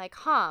open. I'm like,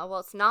 well,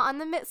 it's not on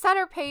the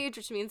center page,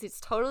 which means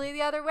it's totally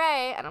the other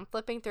way. And I'm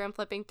flipping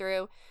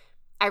through.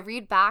 I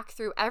read back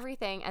through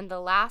everything, and the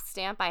last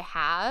stamp I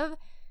have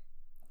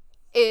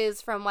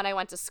is from when I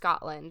went to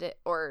Scotland,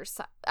 or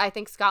I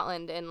think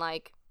Scotland in,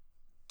 like,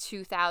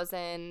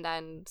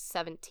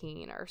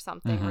 2017 or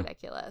something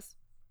ridiculous.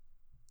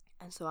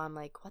 And so I'm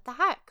like, what the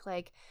heck?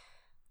 Like,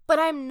 but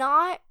I'm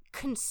not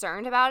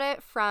concerned about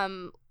it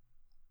from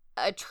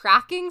a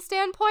tracking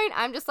standpoint.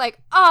 I'm just like,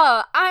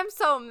 oh, I'm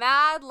so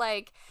mad.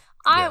 Like,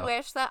 I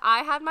wish that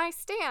I had my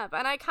stamp.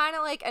 And I kind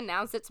of, like,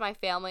 announced it to my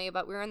family,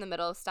 but we were in the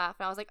middle of stuff.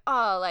 And I was like,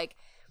 oh, like,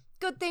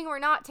 good thing we're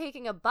not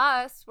taking a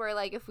bus where,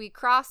 like, if we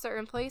cross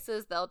certain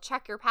places, they'll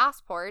check your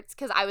passports.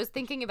 Because I was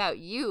thinking about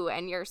you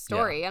and your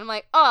story. Yeah. And I'm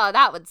like, oh,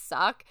 that would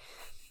suck.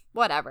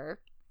 Whatever.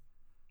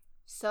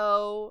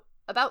 So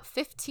about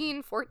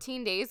 14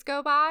 days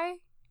go by,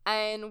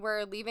 and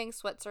we're leaving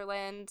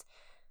Switzerland.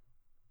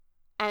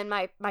 And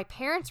my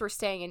parents were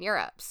staying in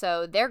Europe.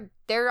 So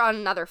they're on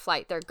another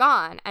flight. They're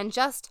gone. And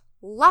just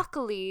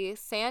luckily,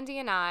 Sandy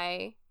and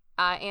I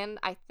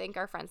think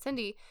our friend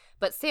Cindy,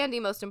 but Sandy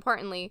most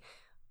importantly,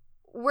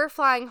 we're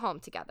flying home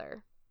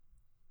together.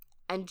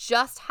 And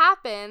just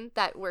happened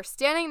that we're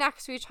standing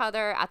next to each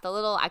other at the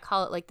little, I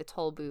call it like the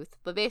toll booth,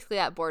 but basically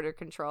at border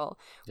control,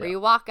 where you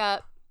walk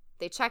up,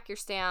 they check your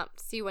stamp,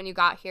 see when you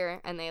got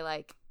here, and they,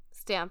 like,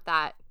 stamp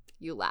that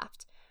you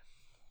left.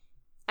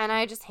 And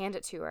I just hand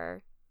it to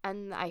her,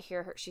 and I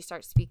hear her, she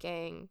starts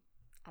speaking,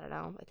 I don't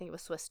know, I think it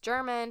was Swiss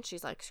German.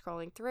 She's, like,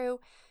 scrolling through,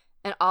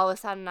 and all of a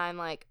sudden I'm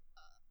like,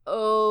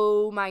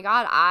 oh my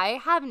God, I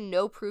have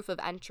no proof of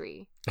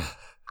entry.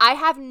 I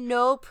have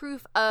no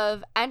proof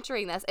of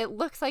entering this. It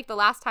looks like the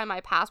last time my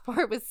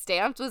passport was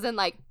stamped was in,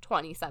 like,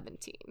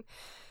 2017.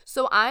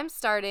 So I'm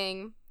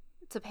starting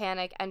to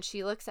panic, and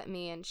she looks at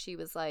me and she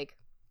was like,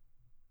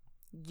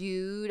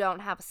 you don't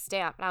have a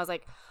stamp. And I was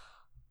like,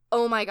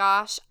 oh my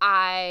gosh,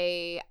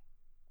 I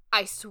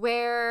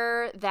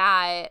swear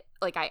that,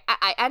 like,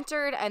 I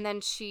entered, and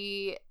then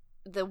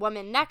the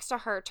woman next to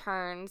her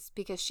turns,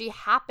 because she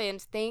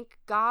happened, thank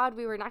God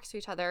we were next to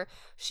each other,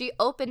 she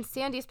opened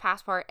Sandy's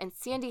passport, and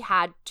Sandy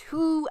had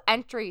 2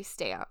 entry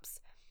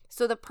stamps.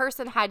 So the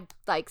person had,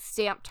 like,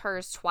 stamped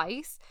hers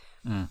twice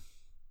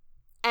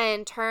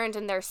and turned,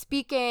 and they're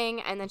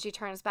speaking, and then she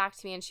turns back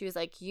to me and she was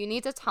like, you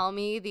need to tell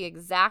me the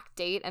exact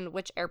date and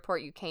which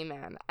airport you came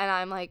in. And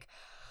I'm like,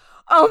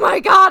 oh my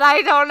God,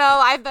 I don't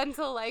know. I've been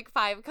to, like,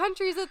 5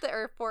 countries at the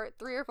airport,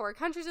 3 or 4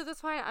 countries at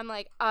this point. I'm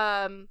like,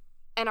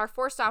 and our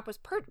 4th stop was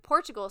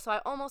Portugal, so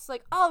I almost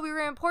like, oh, we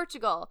were in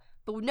Portugal.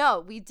 But no,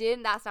 we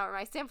didn't. That's not where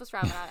my stamp was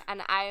from.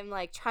 And I'm,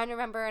 like, trying to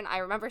remember, and I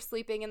remember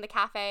sleeping in the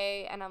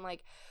cafe, and I'm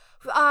like,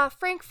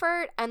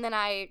 Frankfurt. And then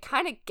I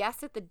kind of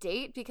guessed at the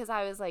date because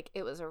I was like,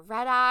 it was a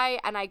red eye,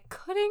 and I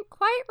couldn't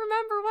quite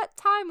remember what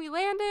time we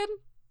landed.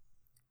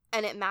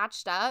 And it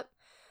matched up.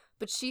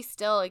 But she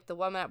still, like, the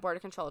woman at border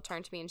control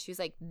turned to me, and she was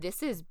like,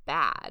 this is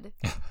bad.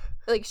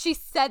 Like, she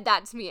said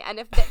that to me. And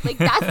if like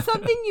that's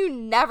something you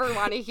never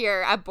want to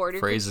hear at border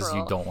Phrases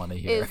control. You don't want to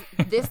hear.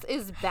 This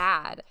is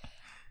bad.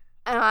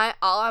 And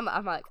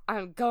I'm like,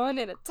 I'm going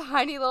in a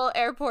tiny little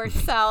airport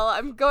cell.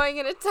 I'm going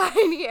in a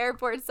tiny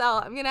airport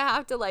cell. I'm going to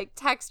have to, like,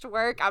 text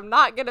work. I'm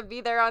not going to be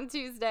there on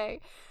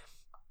Tuesday.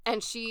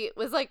 And she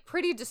was, like,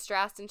 pretty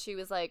distressed. And she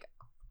was like,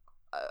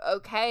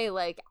 okay,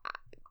 like,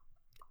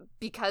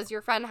 because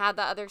your friend had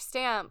the other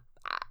stamp,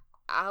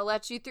 I'll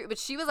let you through. But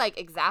she was, like,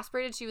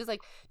 exasperated. She was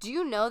like, do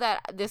you know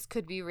that this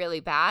could be really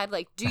bad?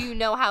 Like, do you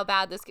know how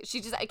bad this could?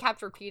 I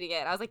kept repeating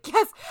it. I was like,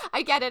 yes,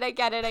 I get it.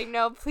 I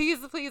know. Please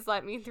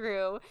let me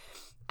through.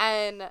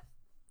 And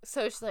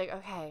so she's like,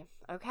 okay.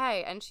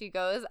 And she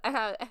goes, and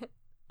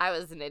I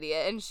was an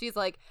idiot. And she's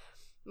like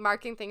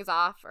marking things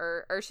off,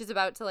 or she's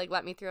about to, like,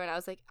 let me through. And I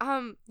was like,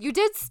 you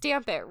did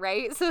stamp it,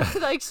 right? So,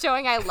 like,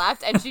 showing I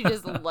left, and she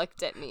just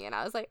looked at me, and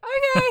I was like,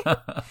 okay,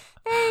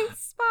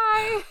 thanks,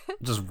 bye.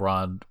 Just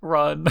run.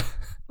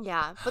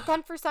 Yeah. But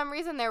then for some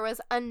reason, there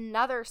was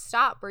another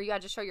stop where you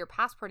had to show your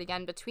passport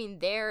again between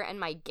there and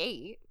my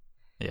gate.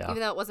 Yeah. Even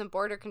though it wasn't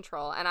border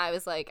control. And I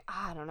was like,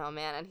 I don't know,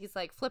 man. And he's,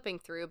 like, flipping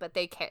through, but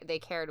they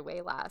cared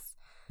way less.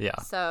 Yeah.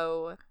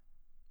 So,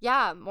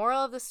 yeah,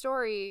 moral of the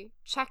story,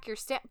 check your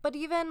stamp. But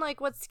even,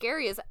 like, what's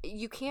scary is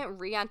you can't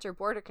re-enter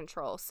border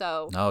control.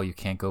 So no, you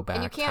can't go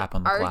back, tap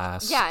on the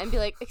glass. Yeah, and be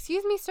like,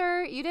 excuse me,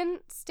 sir, you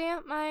didn't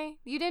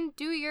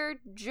do your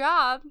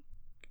job.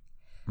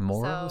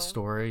 Moral of the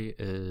story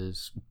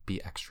is be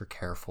extra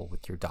careful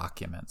with your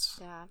documents.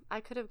 Yeah,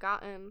 I could have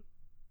gotten,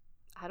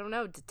 I don't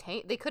know,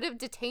 detained. They could have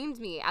detained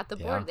me at the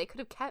border. They could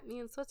have kept me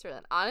in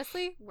Switzerland.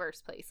 Honestly,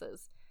 worse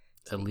places.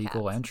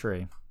 Illegal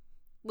entry.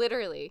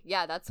 Literally.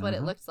 Yeah, that's what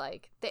it looked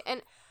like.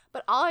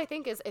 But all I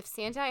think is if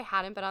Sandy and I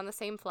hadn't been on the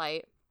same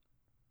flight,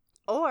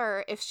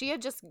 or if she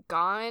had just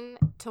gone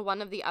to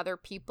one of the other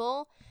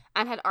people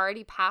and had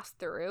already passed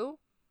through,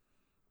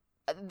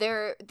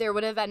 there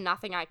would have been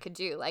nothing I could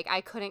do. Like, I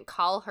couldn't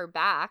call her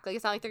back. Like,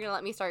 it's not like they're going to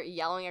let me start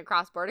yelling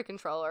across border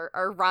control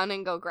or run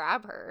and go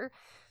grab her.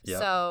 Yep.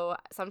 So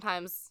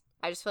sometimes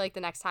I just feel like the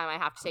next time I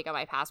have to take out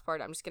my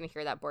passport, I'm just going to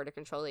hear that border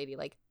control lady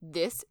like,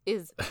 this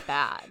is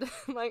bad.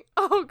 I'm like,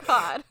 oh,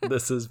 God.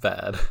 This is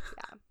bad.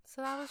 Yeah.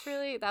 So that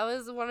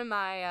was one of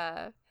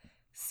my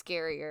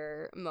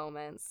scarier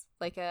moments.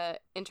 Like a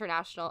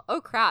international, oh,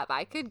 crap,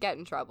 I could get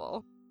in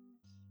trouble.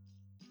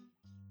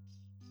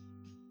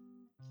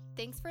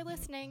 Thanks for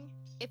listening.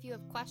 If you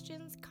have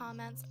questions,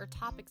 comments, or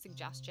topic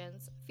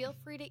suggestions, feel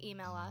free to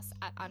email us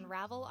at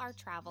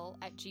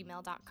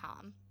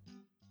unravelourtravel@gmail.com.